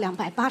更高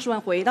？280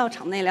万回到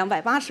场内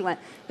280万，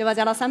要不要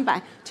加到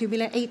300 ？2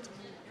 million 8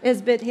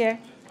 is bid here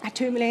at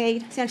 2 million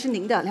 8， 现在是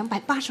您的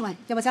280万，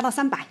要不要加到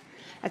300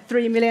 ？At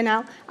 3 million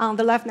now on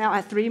the left now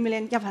at 3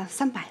 million， 要不要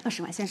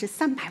320万？现在是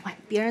300万，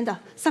别人的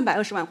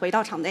320万回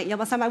到场内，要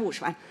不要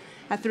350万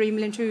？At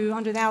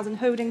 3,200,000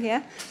 holding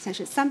here， 现在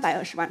是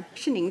320万，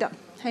是您的，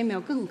还有没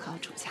有更高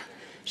出价？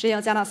谁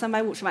要加到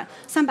350万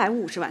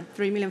？350万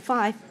 ，3 million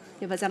 5，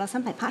 要不要加到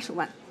380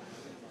万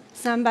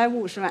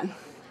？350万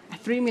 ，at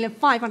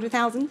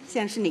 3,500,000，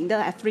 现在是您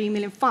的 at 3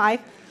 million 5，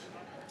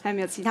 还有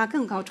没有其他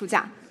更高出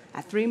价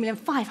 ？at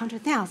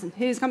 3,500,000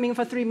 ，Who's coming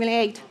for 3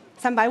 million 8？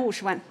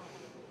 350万，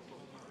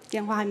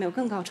电话还没有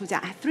更高出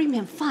价 at 3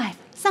 million 5，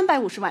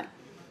 350万，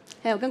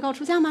还有更高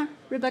出价吗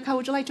 ？Rebecca,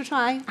 would you like to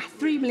try at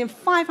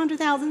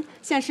 3,500,000？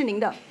 现在是您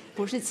的，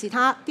不是其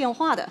他电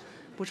话的，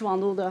不是网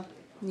络的。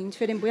您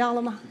确定不要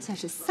了吗？现在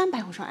是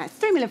350万 at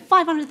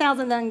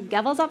 3,500,000 then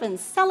gavels up and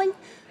selling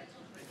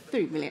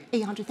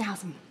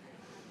 3,800,000.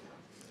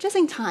 Just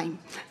in time,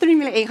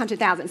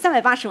 3,800,000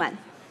 380万，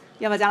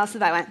要不要加到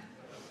400万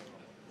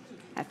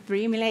 ？at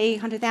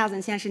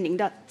 3,800,000 现在是您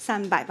的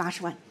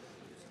380万，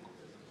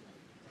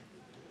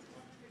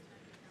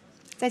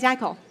再加一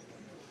口，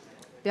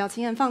不要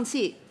轻言放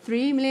弃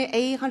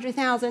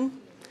 3,800,000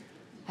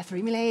 at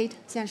 3 million 8，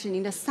 现在是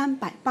您的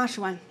380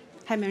万。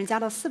还没人加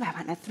到400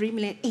万 at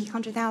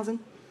 3,800,000.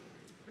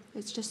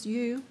 It's just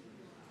you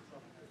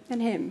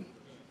and him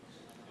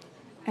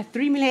at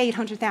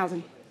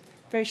 3,800,000.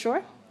 Very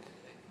sure?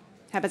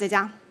 还要不要再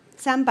加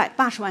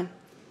380万？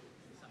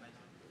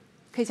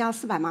可以加到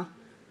400吗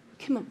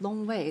 ？Came a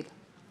long way.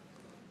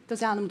 都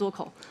加了那么多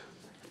口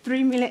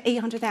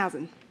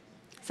 ，3,800,000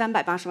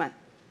 380万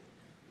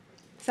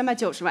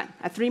，390万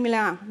at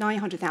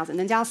 3,900,000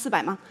 能加到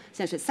400吗？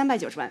现在是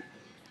390万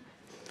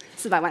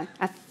，400万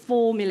at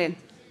 4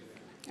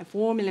 million。At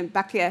 4 million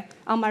back here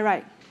on my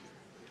right.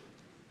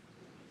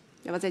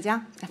 要不要再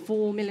加 ？At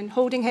 4 million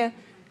holding here,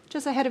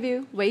 just ahead of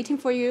you, waiting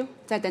for you.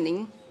 在等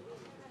您。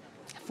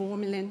At 4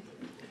 million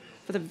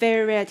for the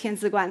very rare 天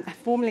字罐 at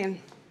 4 million.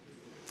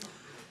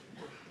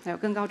 还有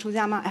更高出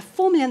价吗 ？At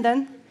 4 million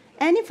then.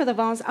 Any further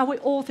ones? Are we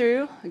all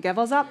through?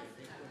 Gavels up.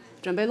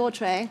 准备落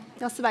锤。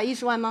要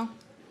410万吗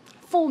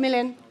 ？4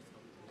 million.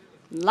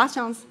 Last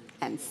chance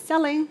and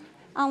selling.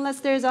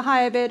 Unless there's a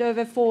higher bid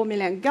over 4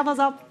 million. Gavels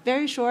up.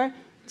 Very sure.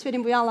 确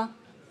定不要了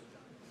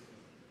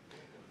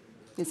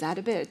 ？Is that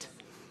a bid?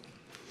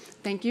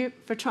 Thank you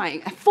for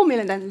trying. At 4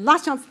 million then,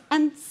 last chance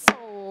and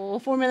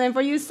sold. 4 million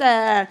for you,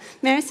 sir.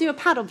 May I see your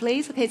paddle,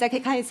 please? 可以再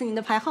看一次您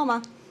的牌号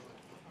吗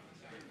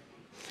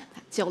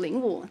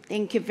？905.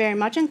 Thank you very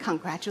much and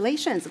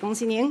congratulations. 恭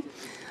喜您。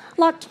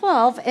Lot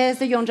 12 is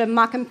the 雍正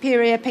Markham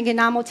period pink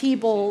enamel tea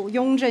bowl.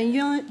 雍正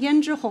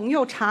胭脂红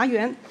釉茶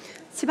圆。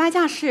起拍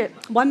价是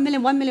 1,100,000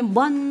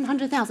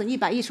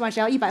 110万，谁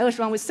要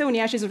120万 ？With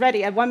Sonia, she's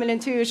ready at 1 million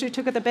 2. She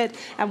took the bid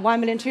at 1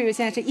 million 2.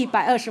 现在是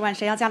120万，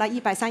谁要加到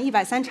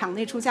130？130场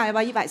内出价要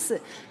不要140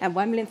 ？At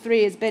 1 million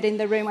 3 is bid in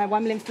the room at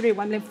 1 million 3,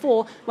 1 million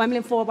 4, 1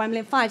 million 4, 1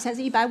 million 5. 现在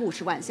是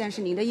150万，现在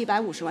是您的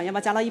150万，要不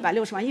要加到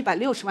160万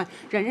？160万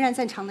仍然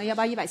在场内，要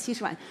不要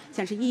170万？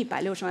现在是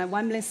160万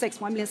 ，1 million 6,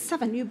 1 million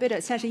 7 new bidder.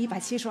 现在是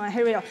170万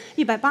 ，Harry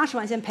 180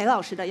万，现在裴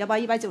老师的，要不要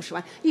190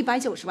万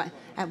？190万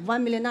 ，at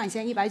 1 million 9，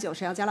现在190，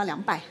谁要加到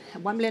200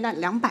 ？1 million 9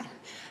 200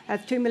 ，at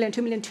 2 million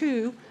 2 million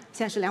 2，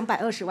 现在是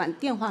220万，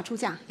电话出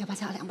价要不要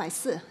加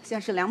240？现在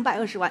是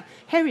220万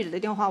 ，Harry 的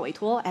电话委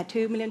托 at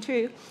 2 million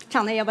 2，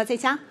 场内要不要再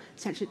加？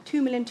现在是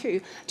2 million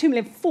 2 ，2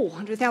 million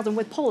 400,000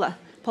 with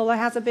Polar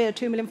has a bid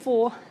 2 million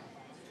 4。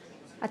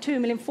at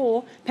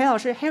 2,400,000. 裴老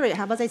师 Harry 还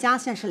要不要再加？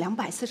现在是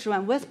240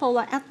万 with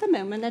Paula at the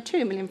moment at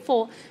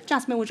 2,400,000.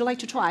 Jasmine, would you like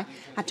to try?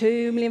 At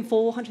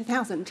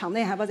 2,400,000. 场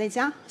内还要不要再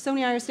加？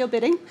 Sonia, are you still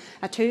bidding?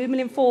 At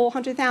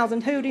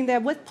 2,400,000. Holding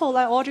there with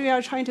Paula. Audrey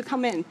are trying to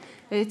come in.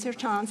 It's your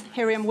chance.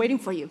 Harry, I'm waiting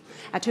for you.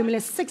 At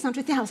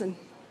 2,600,000.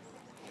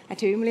 At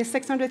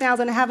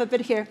 2,600,000, I have a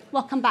bid here.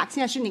 Welcome back. 现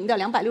在是您的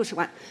260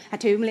万。At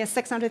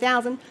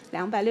 2,600,000,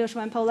 260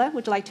万 Paula.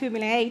 Would you like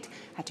 2,800,000?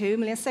 At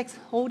 2,600,000,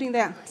 holding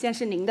there. 现在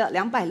是您的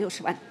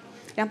260万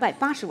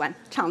，280万。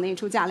场内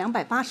出价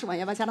280万，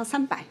要不要加到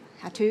300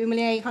 ？At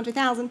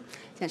 2,800,000,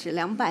 现在是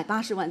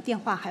280万。电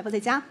话还要不要再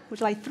加 ？Would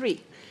you like 3?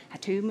 At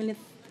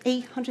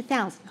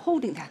 2,800,000,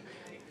 holding there.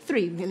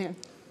 3 million.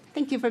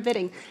 Thank you for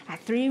bidding.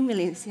 At 3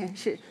 million, 现在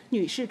是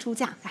女士出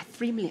价 at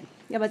 3 million，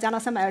 要不要加到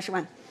320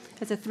万？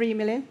 It's a 3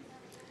 million.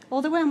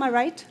 All the way on my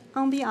right,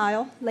 on the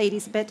aisle,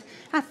 ladies bid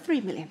at 3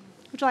 million.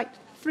 Would you like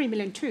 3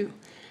 million too?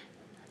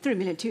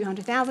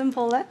 3,200,000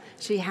 Paula.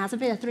 She has a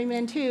bid at 3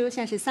 million too.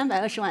 现在是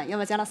320万，要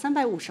不要加到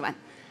350万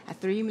 ？At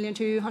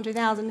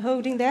 3,200,000,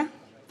 holding there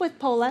with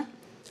Paula.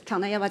 场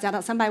内要不要加到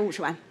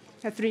350万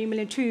 ？At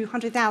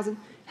 3,200,000,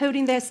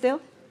 holding there still.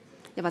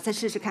 要不要再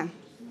试试看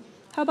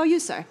 ？How about you,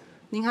 sir?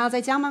 您还要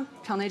再加吗？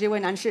场内这位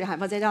男士还要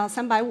不要再加到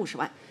350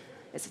万？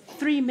 It's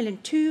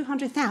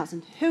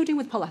 3,200,000. Holding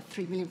with Paula,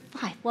 3,500,000.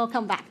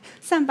 Welcome back.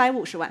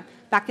 350万.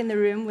 Back in the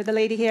room with the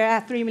lady here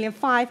at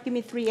 3,500,000. Give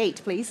me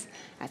 3,800, please.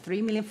 At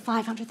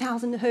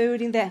 3,500,000.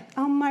 Holding there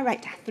on my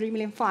right,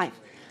 3,500,000.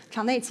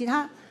 场内其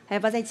他还要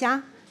不要再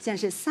加？现在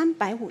是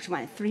350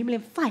万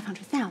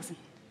 ，3,500,000.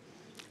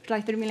 Would you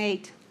like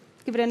 3,800,000?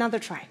 Give it another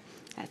try.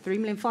 At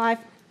 3,500,000.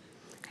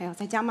 还要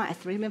再加吗？ At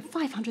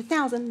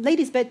 3,500,000.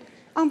 Ladies bid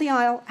on the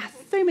aisle at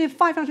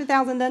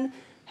 3,500,000. Then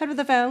head to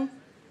the phone.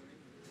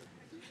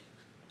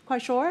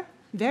 Quite sure?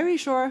 Very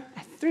sure.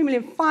 At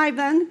 3,500,000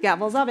 then,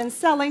 gavels up and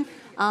selling,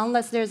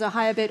 unless there's a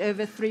higher bid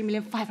over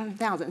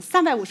 3,500,000.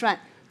 350万，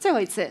最后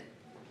一次。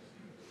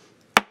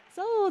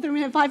So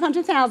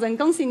 3,500,000，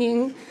 恭喜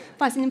您！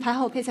不好意思，您排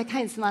好，可以再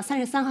看一次吗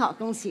？33号，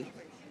恭喜。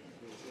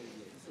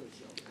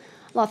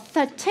Lot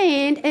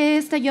 13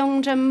 is the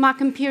雍正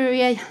Markham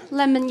Period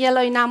Lemon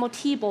Yellow Enamel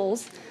Tea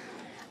Bowls，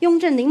 雍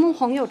正柠檬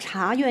黄釉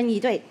茶园一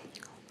对，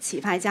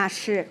起拍价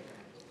是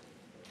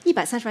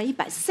130万、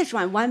140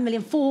万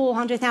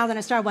 1,400,000.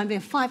 I start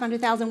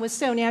 1,500,000 with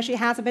Sonia. She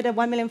has a bid at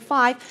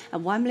 1,500,000. At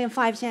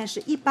 1,500,000 现在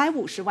是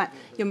150万。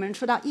有没有人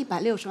出到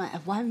160万 ？At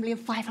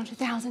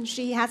 1,500,000,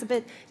 she has a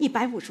bid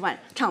 150万。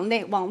场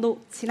内网络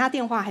其他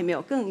电话还没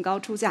有更高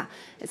出价。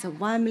It's a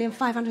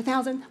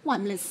 1,500,000,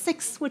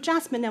 1,600,000 with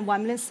Jasmine and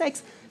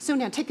 1,600,000.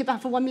 Sonia, take it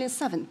back for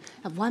 1,700,000.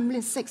 At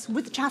 1,600,000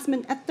 with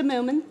Jasmine at the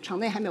moment. 场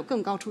内还没有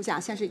更高出价，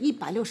现在是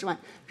160万，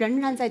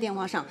仍然在电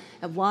话上。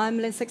At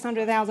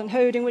 1,600,000,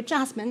 holding with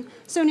Jasmine.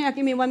 Sonia,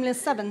 give me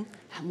 1,700,000.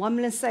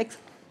 1,600,000.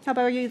 How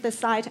about you this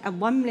side at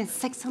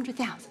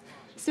 1,600,000?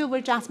 Still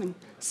with Jasmine.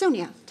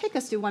 Sonia, take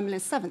us to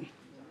 1,700,000.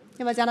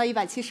 要不要加到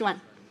170万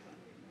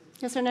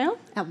 ？Yes or no?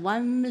 At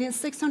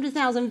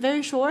 1,600,000,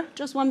 very sure.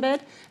 Just one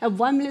bid. At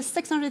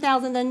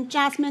 1,600,000, then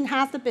Jasmine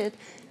has the bid.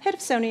 Head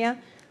of Sonia.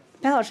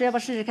 裴老师要不要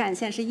试试看？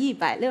现在是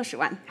160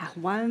万 at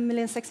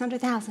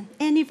 1,600,000.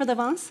 Any further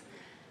advance?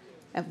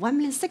 At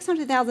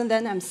 1,600,000,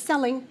 then I'm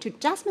selling to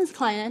Jasmine's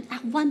client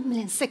at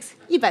 1,600,000.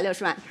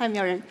 160万，还有没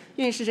有人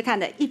愿意试试看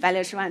的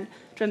？160万，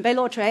准备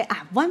落锤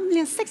at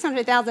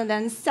 1,600,000,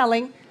 then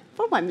selling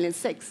for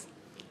 1,600,000.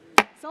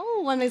 So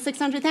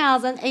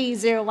 1,600,000,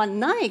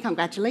 8019.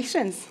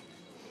 Congratulations.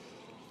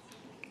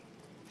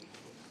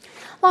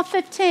 Lot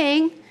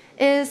 15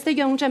 is the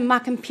雍正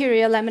Markham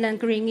Imperial Lemon and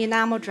Green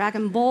Enamel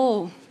Dragon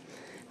Ball.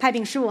 拍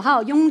品15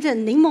号，雍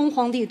正柠檬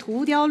黄地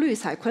凸雕绿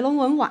彩夔龙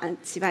纹碗，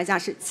起拍价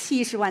是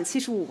70万、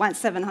75万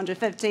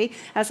 750.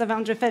 At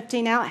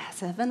 750 now, at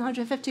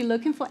 750,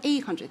 looking for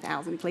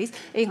 800,000, please.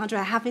 800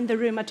 I have in the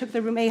room. I took the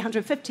room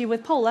 850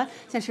 with Paula.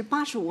 现在是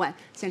85万，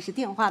现在是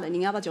电话的，您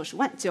要不要90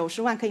万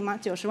？90万可以吗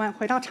？90万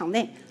回到场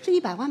内，是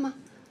100万吗？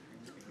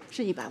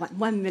是100万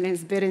 ，1 million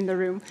is bid in the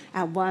room.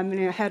 At 1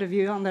 million ahead of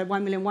you on the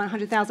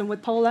 1,100,000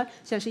 with Paula.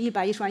 现在是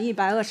110万、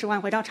120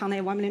万回到场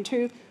内 ，1 million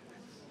 2.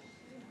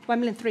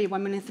 1,300,000,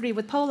 1,300,000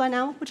 with Paula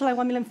now. Would you like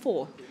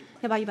 1,400,000?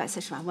 要不要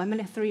140万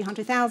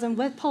 1,300,000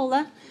 with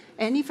Paula.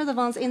 Any further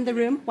ones in the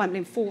room?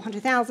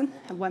 1,400,000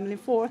 at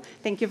 1,400,000.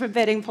 Thank you for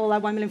bidding, Paula.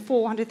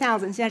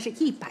 1,400,000. 现在是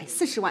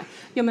140万，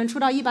有没有人出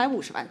到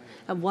150万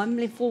 ？At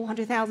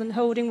 1,400,000,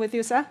 holding with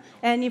you, sir.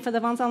 Any further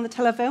ones on the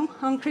telephone?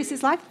 On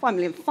Chrissy's life,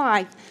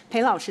 1,500,000.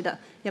 裴老师的，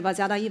要不要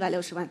加到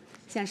160万？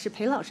现在是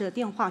裴老师的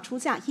电话出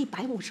价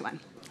150万。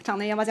场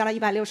内要不要加到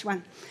160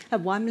万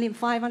 ？At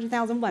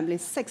 1,500,000,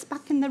 1,600,000 back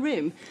in the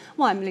room.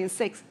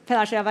 1,600,000. 裴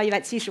老师要不要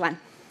170万？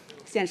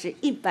现在是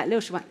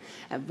160万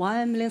 ，at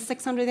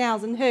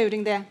 1,600,000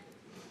 holding there，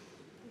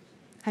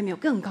 还没有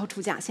更高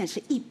出价，现在是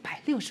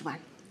160万。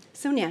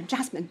Sonia,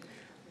 Jasmine,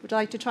 would you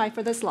like to try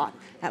for this lot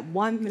at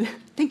 1 million?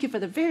 Thank you for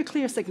the very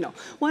clear signal.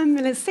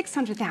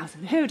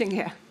 1,600,000 holding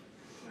here，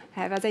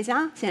 还要不要再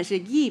加？现在是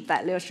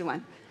160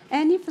万。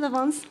Any for the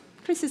ones?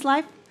 Chris's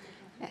life.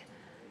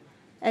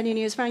 Any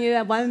news from you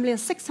at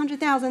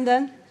 1,600,000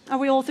 then? Are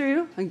we all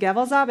through? And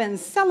gavels up and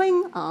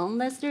selling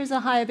unless there's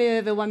a higher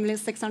bid over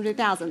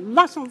 1,600,000.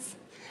 Last chance.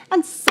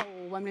 And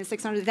sold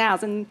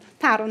 1,600,000.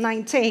 Paddle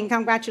 19.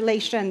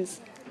 Congratulations.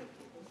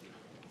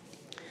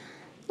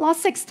 Lot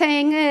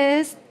 16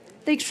 is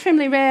the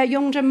extremely rare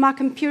雍正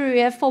Markham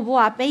period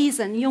Faubourg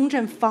Basin 雍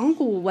正仿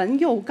古纹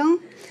釉缸。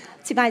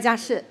起拍价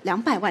是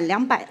200万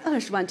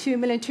220万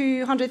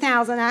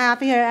 2,200,000 I have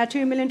here at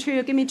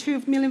 2,200,000 give me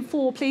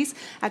 2,400,000 please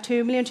at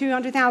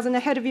 2,200,000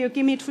 ahead of you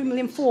give me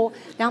 2,400,000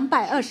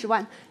 220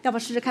万要不要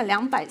试试看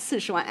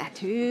240万 at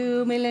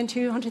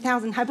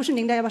 2,200,000 还不是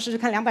您的要不要试试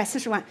看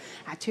240万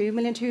at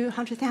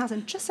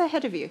 2,200,000 just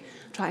ahead of you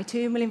try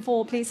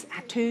 2,400,000 please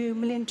at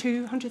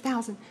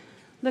 2,200,000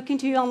 looking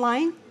to you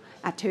online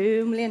at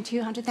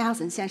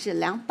 2,200,000 现在是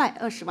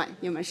220万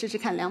有没有试试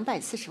看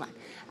240万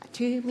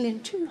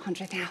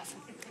 2,200,000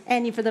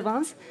 Any further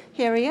ones?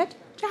 Harriet,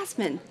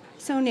 Jasmine,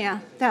 Sonia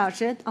戴老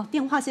师哦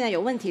电话现在有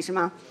问題是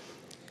嗎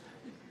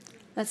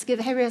Let's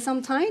give Harriet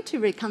some time to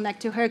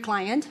reconnect to her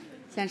client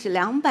现在是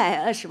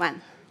220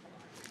万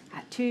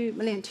at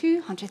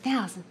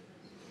 2,200,000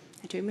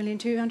 at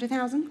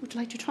 2,200,000 Would you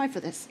like to try for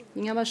this?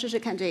 您要不要試試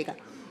看這個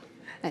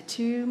at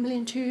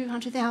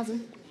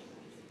 2,200,000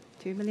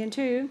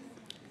 2,200,000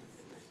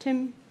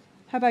 Tim,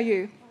 how about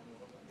you?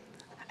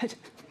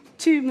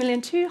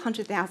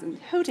 2,200,000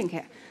 holding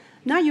here.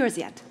 Not yours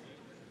yet.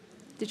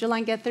 Did your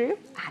line get through?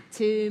 At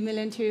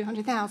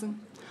 2,200,000.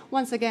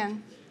 Once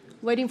again,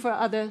 waiting for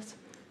others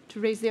to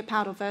raise their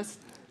paddle first.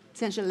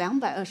 现在是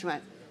220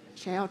万，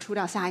谁要出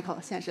掉下一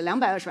口？现在是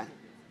220万。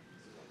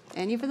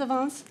Any further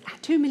ones?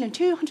 At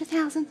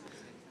 2,200,000.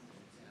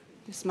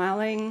 You're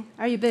smiling.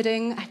 Are you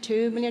bidding? At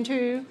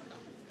 2,200,000.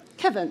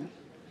 Kevin.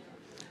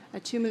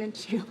 At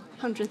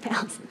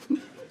 2,200,000.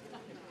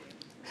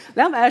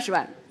 220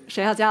万，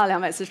谁要加到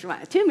240万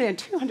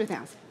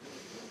 ？2,200,000，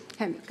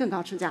 看更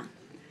高出价。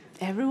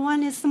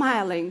Everyone is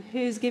smiling.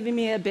 Who's giving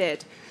me a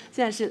bid？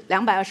 现在是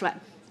220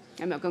万，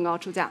有没有更高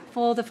出价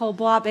 ？For the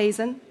Faubourg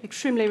Basin,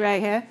 extremely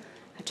rare here,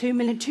 at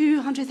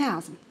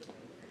 2,200,000.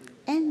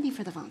 Any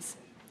further ones？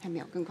 还没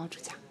有更高出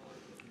价。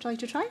Try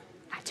to try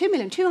at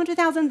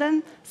 2,200,000.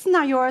 Then it's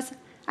not yours.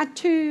 At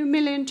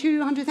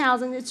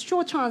 2,200,000, it's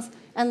short chance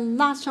and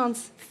last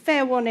chance.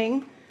 Fair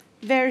warning.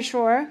 Very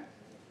sure.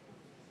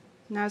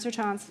 Now's your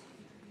chance.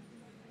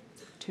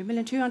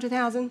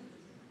 2,200,000.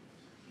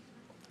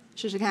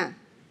 试试看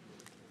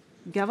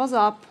Gavels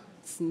up.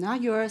 It's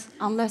not yours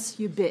unless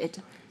you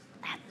bid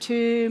at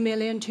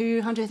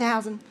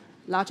 2,200,000.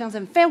 Large chance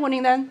and fair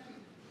warning then.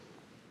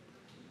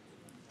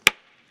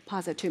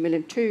 Pause at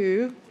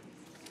 2,200,000.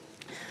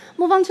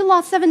 Move on to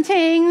lot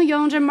 17.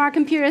 雍正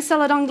Markham period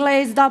Celadon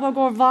glaze double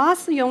gore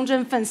vase. 雍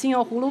正粉青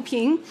釉葫芦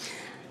瓶。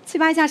起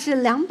拍价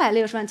是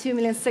260万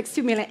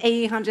 2,600,000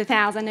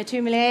 2,800,000 at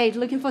 2,800,000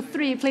 looking for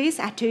 3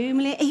 please at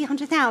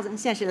 2,800,000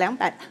 现在是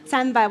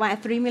300万 at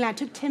 3,000,000 I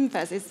took Tim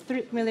first it's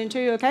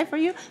 3,200,000 okay for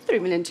you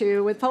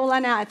 3,200,000 with Paula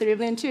now at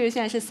 3,200,000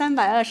 现在是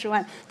320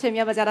万 Tim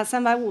要不要加到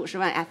350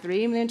万 at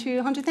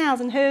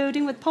 3,200,000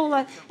 holding with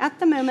Paula at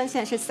the moment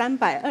现在是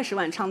320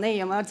万场内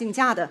有没有竞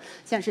价的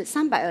现在是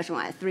320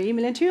万 at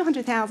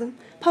 3,200,000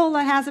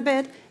 Paula has a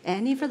bid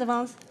any further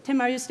ones Tim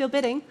are you still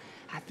bidding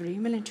at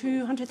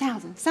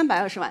 3,200,000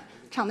 320万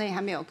场内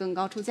还没有更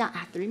高出价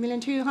at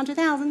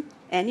 3,200,000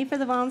 any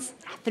further ones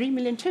at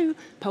 3,200,000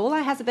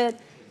 Paula has a bid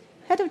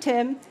head of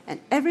Tim and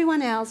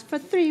everyone else for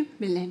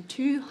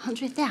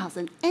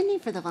 3,200,000 any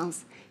further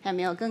ones 还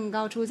没有更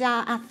高出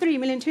价 at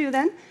 3,200,000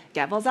 then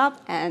gavels up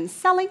and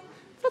selling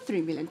for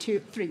 3,200,000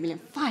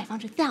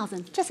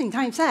 3,500,000 just in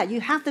time said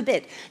you have the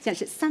bid 现在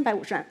是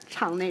350万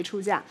场内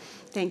出价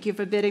Thank you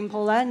for bidding,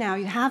 Paula. Now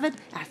you have it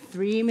at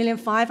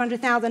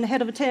 3,500,000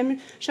 ahead of Tim.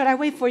 Should I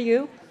wait for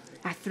you?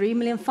 At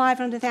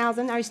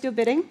 3,500,000. Are you still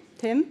bidding,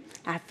 Tim?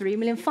 At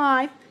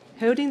 3,500,000.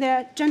 Holding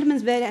the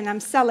gentleman's bid, and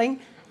I'm selling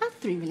at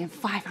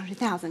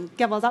 3,500,000.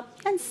 Gavels up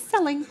and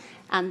selling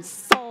and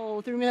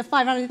sold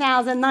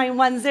 3,500,000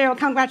 910.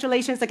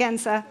 Congratulations again,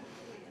 sir.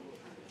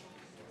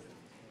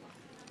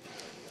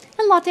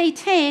 And lot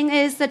 18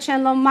 is the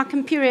Qianlong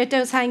Markham period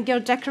斗彩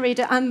gilt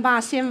decorated 暗八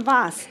仙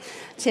vase.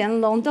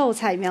 乾隆斗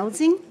彩描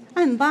金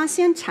暗八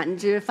仙缠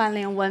枝饭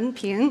莲纹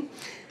瓶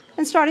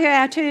And start here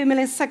at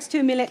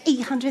 2,600,000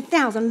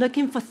 2,800,000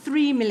 looking for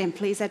 3 million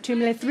please at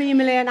 2 3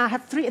 million I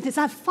have 3 it's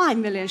at 5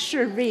 million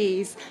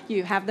Cherise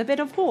you have the bid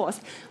of course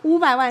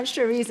 500万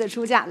Cherise 的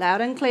出价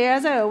loud and clear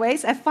as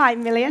always at 5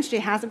 million she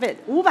has a bid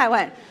 500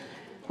万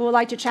Who would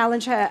like to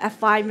challenge her at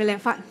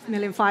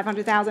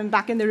 5,500,000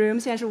 back in the room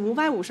现在是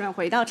550万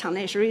回到场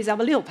内 Cherise 要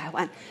不600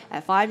万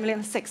at 5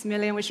 million 6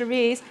 million with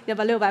Cherise 要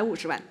不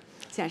650万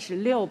现在是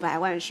600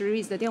万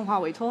Cherise 的电话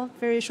委托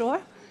Very sure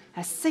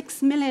at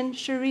 6 million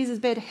Cherise's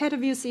bid head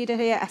of you seated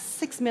here at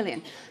 6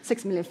 million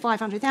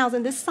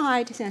 6,500,000 this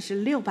side 现在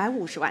是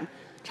650万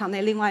场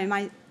内另外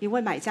一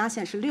位买家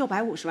现在是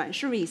650万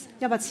Cherise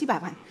要不要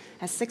700万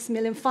at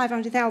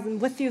 6,500,000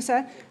 with you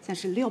sir 现在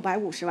是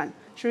650万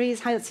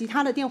Cherise 还有其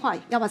他的电话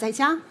要不要再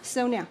加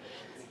Sonia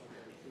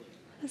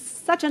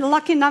Such a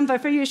lucky number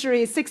for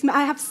usually 6.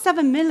 I have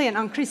 7 million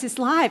on Chris's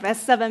live at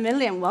 7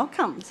 million.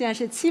 Welcome. 现在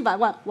是700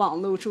万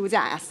网络出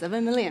价 at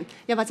 7 million.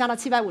 要不要加到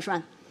750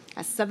万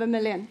at 7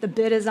 million? The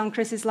bid is on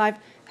Chris's live.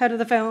 Head of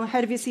the phone.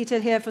 Head of you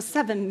seated here for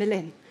 7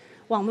 million.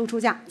 网络出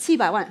价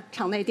700万，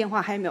场内电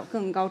话还有没有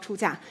更高出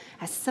价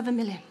at 7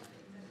 million？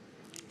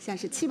 现在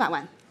是700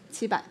万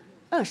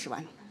，720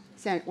万。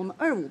现在我们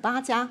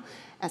258加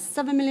at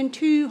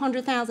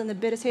 7,200,000. The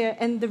bid is here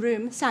in the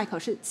room. 下一口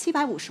是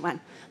750万，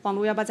网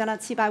络要不要加到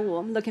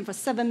750 ？Looking for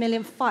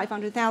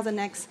 7,500,000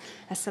 next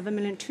at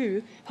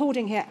 7,200,000.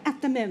 Holding here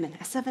at the moment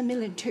at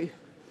 7,200,000.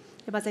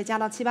 要不要再加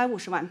到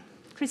750万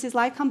？Chris's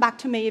live, come back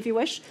to me if you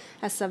wish.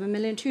 At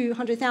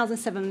 7,200,000,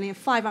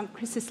 7,500,000 on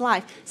Chris's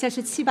live. 现在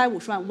是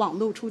750万网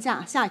络出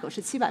价，下一口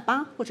是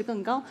780或者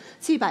更高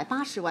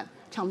，780万。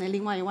场内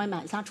另外一位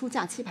买家出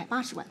价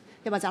780万，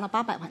要不要加到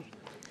800万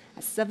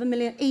 ？At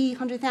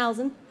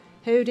 7,800,000,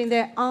 holding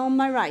there on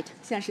my right.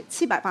 现在是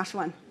780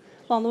万，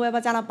网络要不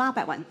要加到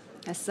800万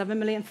 ？At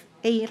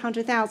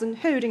 7,800,000,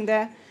 holding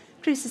there.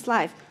 Chris's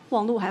live,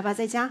 网络还要不要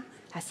再加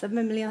 ？At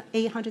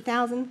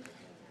 7,800,000,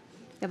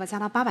 要不要加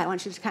到800万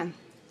试试看？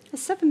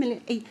 7 million,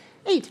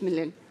 8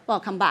 million.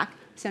 Welcome back.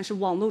 现在是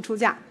网络出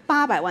价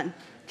800万，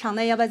场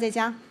内要不要再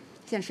加？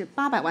现在是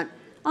800万。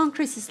On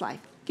Chris's live,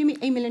 give me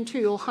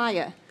 8,200,000 or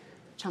higher.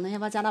 场内要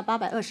不要加到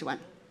820万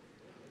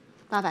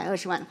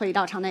？820万，回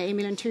到场内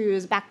 8,200,000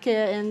 is back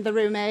here in the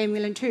room at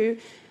 8,200,000.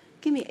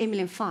 Give me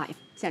 8,500,000.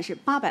 现在是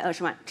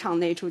820万，场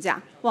内出价。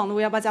网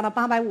络要不要加到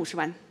850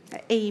万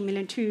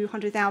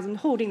 ？8,200,000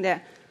 holding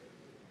there.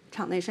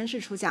 场内绅士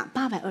出价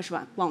820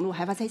万，网络还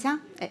要不要再加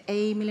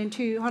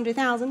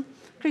 ？8,200,000.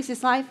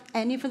 Chris's live,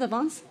 any further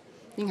ones?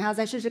 您还要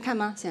再试试看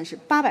吗？现在是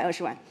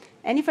820万。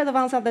Any further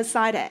ones on this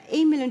side at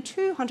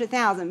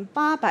 8,200,000,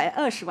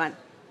 820万。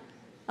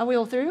Are we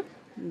all through?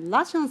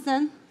 Last chance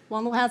then.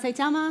 网络还要再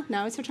加吗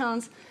 ？Now it's your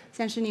chance.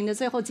 现在是您的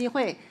最后机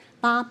会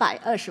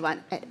，820万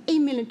at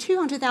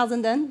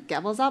 8,200,000 then.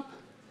 Gavels up.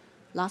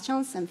 Last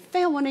chance and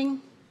fair warning.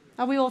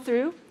 Are we all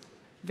through?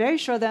 Very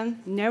sure then.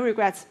 No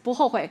regrets. 不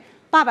后悔。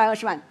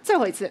820万，最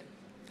后一次。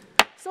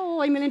So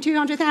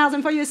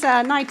 8,200,000 for you,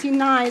 sir.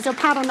 99 is your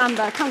paddle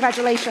number.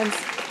 Congratulations.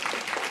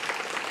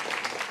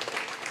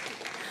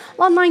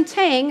 Lot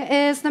 19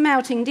 is the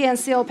万庆殿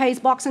seal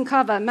paste box and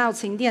cover. 万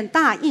庆殿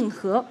大印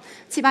盒，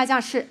起拍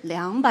价是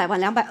200万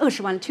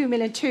，220万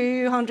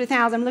 2,200,000.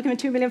 I'm looking at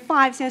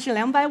 2,500,000. 现在是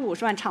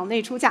250万，场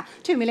内出价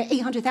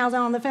 2,800,000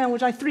 on the phone.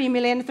 Would you like 3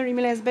 million? 3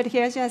 million is bid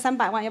here. 现在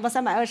300万，要不要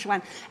320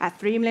万 ？At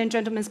 3 million,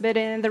 gentlemen's bid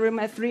in the room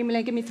at 3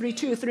 million. Give me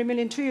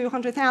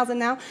 3,200,000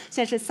 now.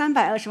 现在是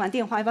320万，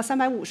电话要不要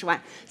350万？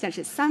现在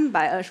是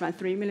320万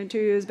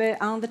 3,200,000 is bid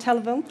on the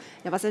telephone.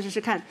 要不要再试试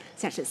看？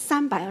现在是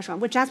320万。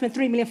With Jasmine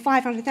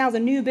 3,500,000.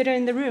 New bidder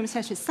in the room.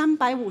 现在是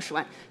350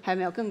万，还有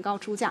没有更高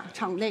出价？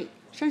场内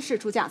绅士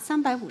出价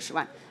350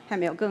万，还有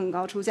没有更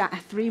高出价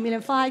 ？At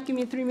 3,500,000, give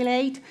me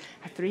 3,800,000.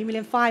 At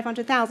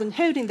 3,500,000,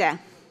 holding there.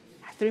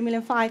 At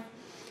 3,500,000.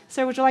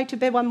 Sir, would you like to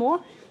bid one more?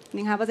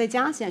 您还要不要再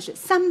加？现在是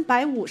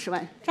350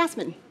万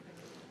 ，Jasmine.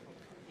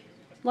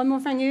 One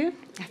more from you.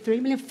 At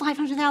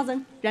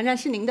 3,500,000. 仍然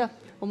是您的。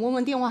我们问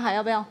问电话还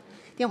要不要？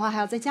电话还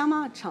要再加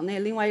吗？场内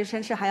另外一个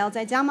绅士还要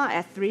再加吗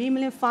 ？At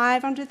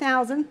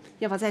 3,500,000.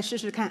 要不要再试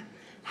试看？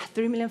 At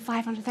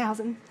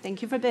 3,500,000.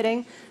 Thank you for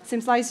bidding.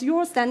 Seems like it's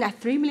yours then at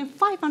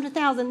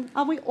 3,500,000.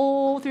 Are we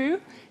all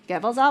through?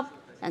 Gavels up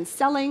and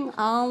selling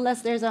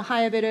unless there's a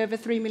higher bid over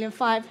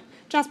 3,500,000.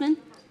 Jasmine,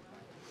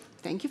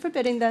 thank you for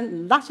bidding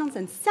then. Last chance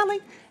and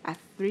selling at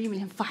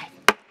 3,500,000.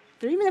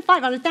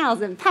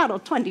 3,500,000. Paddle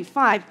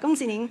 25. 恭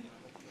喜您。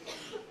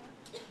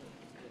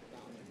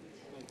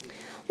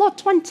Lot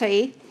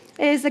 20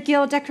 is a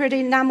gilt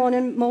decorated enamel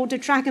and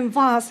molded dragon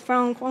vase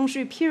from 光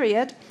绪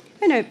period.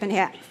 And open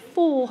here.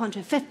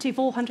 450,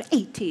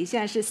 480. 现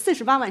在是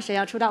48万，谁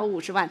要出到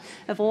50万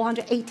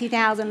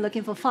 ？480,000,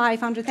 looking for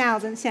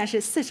 500,000. 现在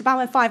是48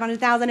万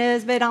 500,000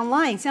 is bid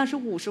online. 现在是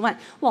50万，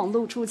网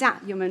络出价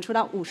有没有出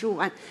到55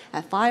万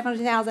 ？At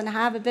 500,000,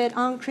 have a bid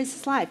on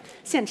Chris's live.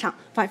 现场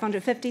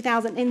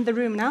 550,000 in the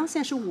room now.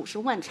 现在是50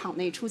万，场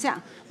内出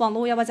价，网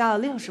络要不要加到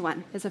60万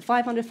 ？It's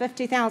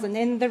 550,000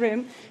 in the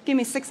room. Give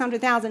me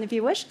 600,000 if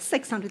you wish.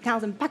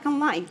 600,000 back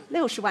online.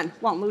 60万，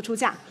网络出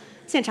价，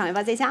现场要不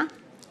要再加？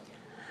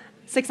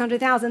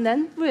 600,000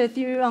 then with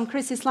you on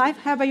Chris's live.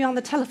 How about you on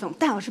the telephone?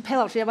 戴老师、裴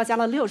老师要不要加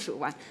到65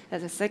万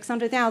 ？There's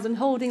 600,000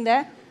 holding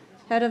there.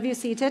 Head of you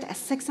seated at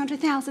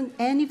 600,000.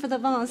 Any for the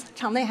ones?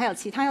 场内还有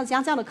其他要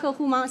加价的客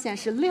户吗？现在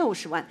是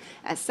60万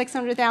at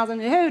 600,000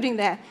 holding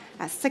there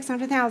at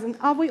 600,000.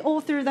 Are we all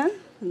through then?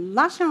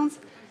 Last chance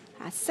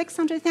at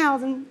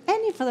 600,000.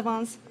 Any for the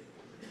ones?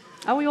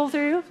 Are we all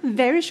through?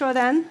 Very sure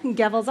then.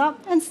 Gavels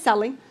up and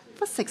selling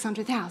for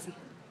 600,000.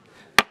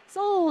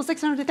 So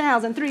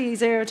 600,000,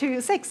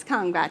 3026.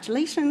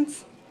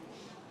 Congratulations.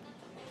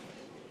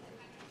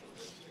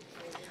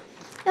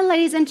 And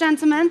ladies and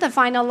gentlemen, the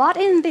final lot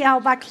in the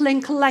Outback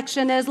Link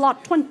collection is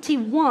lot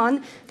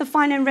 21, the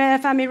fine and rare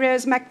Family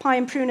Rose Magpie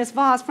and Prunus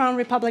vase from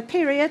Republic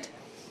period.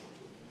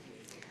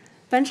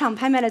 本场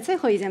拍卖的最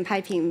后一件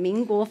拍品，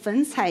民国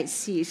粉彩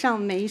喜上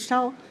眉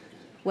梢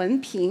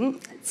文凭，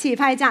起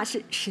拍价是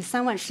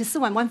13万、14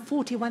万、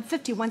140、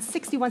150、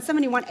160、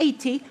170、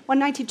180、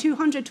190、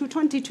200、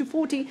220、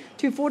240、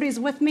240 is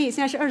with me。现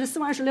在是24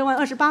万、26万、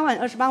28万、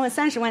28万、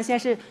30万。现在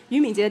是于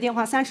敏杰的电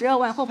话32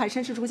万，后排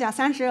绅士出价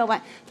32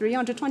万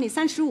，320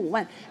 35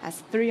万 as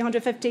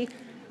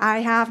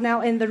 350。I have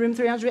now in the room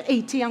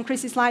 380 on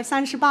Chrissy's Live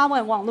 38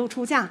万，网络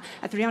出价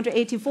at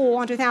 380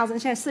 400,000，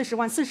 现在40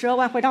万42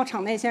万回到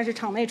场内，现在是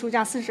场内出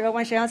价42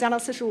万，谁要加到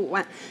45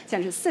万？现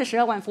在是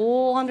42万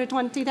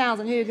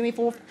 420,000。Here you give me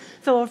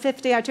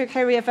 450. I took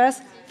Harriet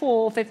first.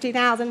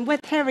 450,000 with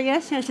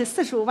Harriet， 现在是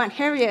45万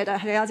Harriet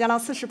谁要加到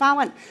48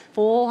万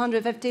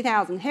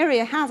 450,000。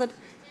 Harriet has it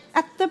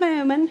at the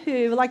moment.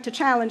 Who would like to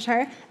challenge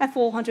her at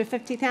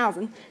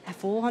 450,000? At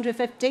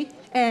 450.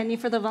 Any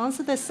further ones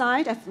to this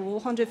side at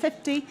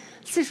 450.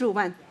 45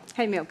万，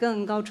还有没有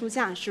更高出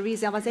价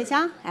 ？Cherise 要不要再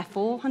加 ？At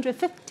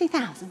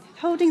 450,000.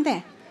 Holding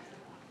there.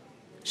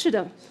 是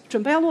的，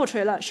准备要落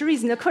锤了。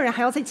Cherise， 你的客人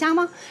还要再加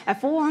吗 ？At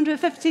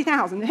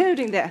 450,000.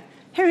 Holding there.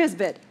 Harriet's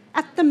bid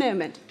at the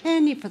moment.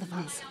 Any further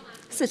ones?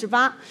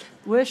 48.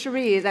 With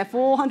Cherise at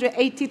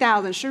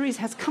 480,000. Cherise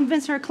has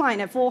convinced her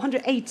client at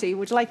 480.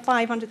 Would you like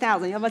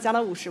 500,000? 要不要加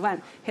到50万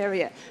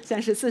 ？Harriet 现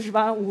在是48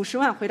万，50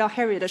万回到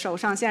Harriet 的手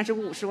上，现在是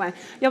50万，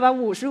要不要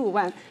55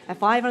万 ？At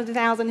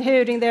 500,000,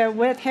 holding there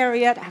with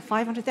Harriet at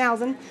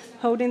 500,000,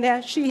 holding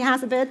there. She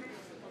has a bid.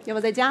 要不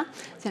要再加？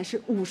现在是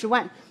50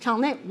万。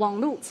场内网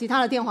路其他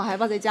的电话还要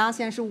不要再加？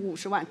现在是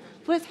50万。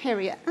With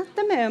Harriet at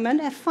the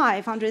moment at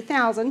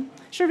 500,000.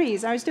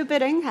 Cherise, are you still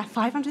bidding at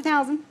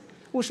 500,000?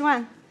 50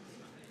万。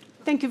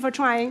Thank you for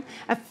trying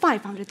at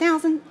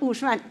 500,000.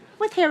 50万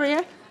with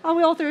Harriet. Are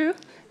we all through?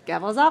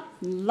 Gavels up.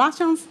 Last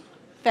chance.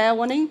 Fair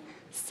warning.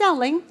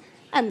 Selling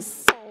and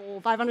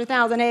sold.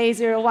 500,000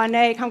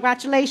 A01A.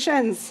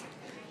 Congratulations.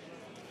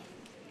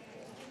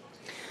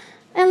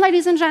 And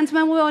ladies and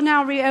gentlemen, we will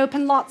now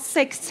reopen lot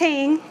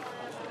 16.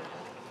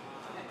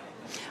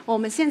 我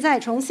们现在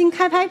重新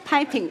开拍，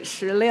拍品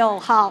16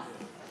号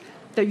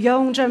The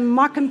Yongzheng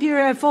Mark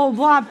Imperial for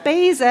Bois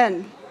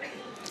Basin.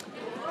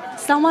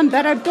 Someone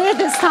better bid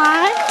this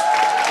time.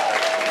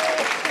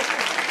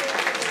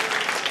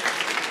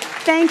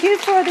 Thank you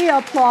for the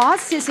applause.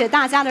 谢谢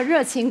大家的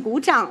热情鼓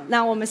掌。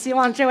那我们希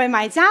望这位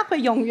买家会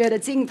踊跃的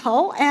竞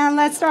投。And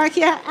let's start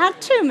here at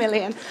 2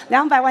 million.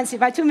 200万起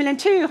拍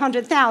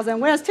 2,200,000.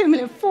 Where's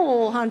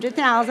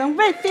 2,400,000?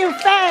 With you,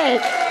 Faye.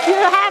 You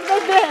have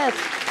the bid.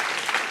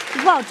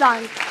 Well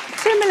done.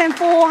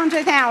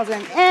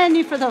 2,400,000.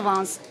 Any further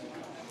ones?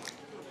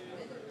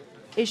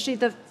 Is she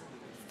the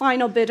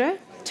final bidder?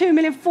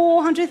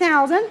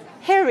 2,400,000.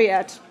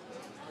 Harriet,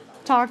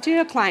 talk to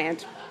your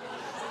client.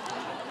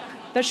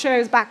 The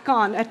show's back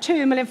on at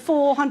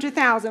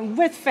 2,400,000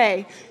 with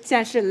Faye. 现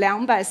在是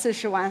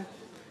240万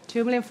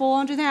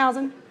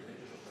 2,400,000.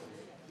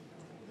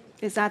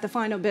 Is that the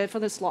final bid for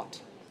the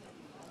slot?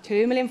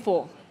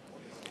 2,400,000.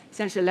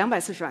 现在是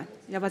240万，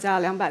要不要加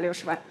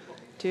260万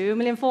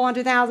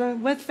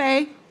 2,400,000 with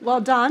Faye.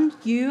 Well done.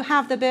 You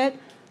have the bid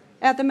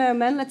at the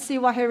moment. Let's see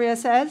what Harriet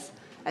says.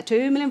 At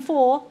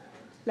 2,400,000.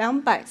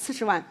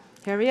 240万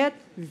Harriet,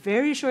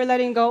 very sure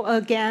letting go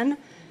again.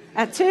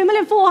 At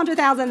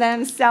 2,400,000,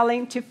 then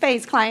selling to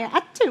Faye's client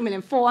at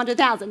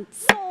 2,400,000.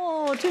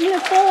 Sold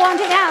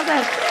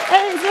 2,400,000.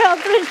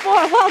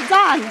 8034. Well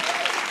done.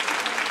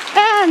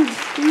 And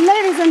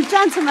ladies and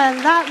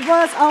gentlemen, that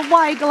was a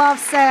white glove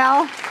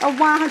sale, a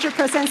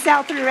 100%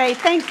 sell-through rate.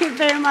 Thank you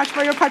very much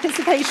for your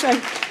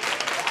participation.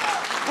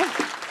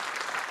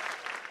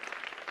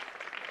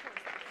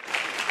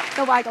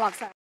 The white glove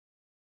sale.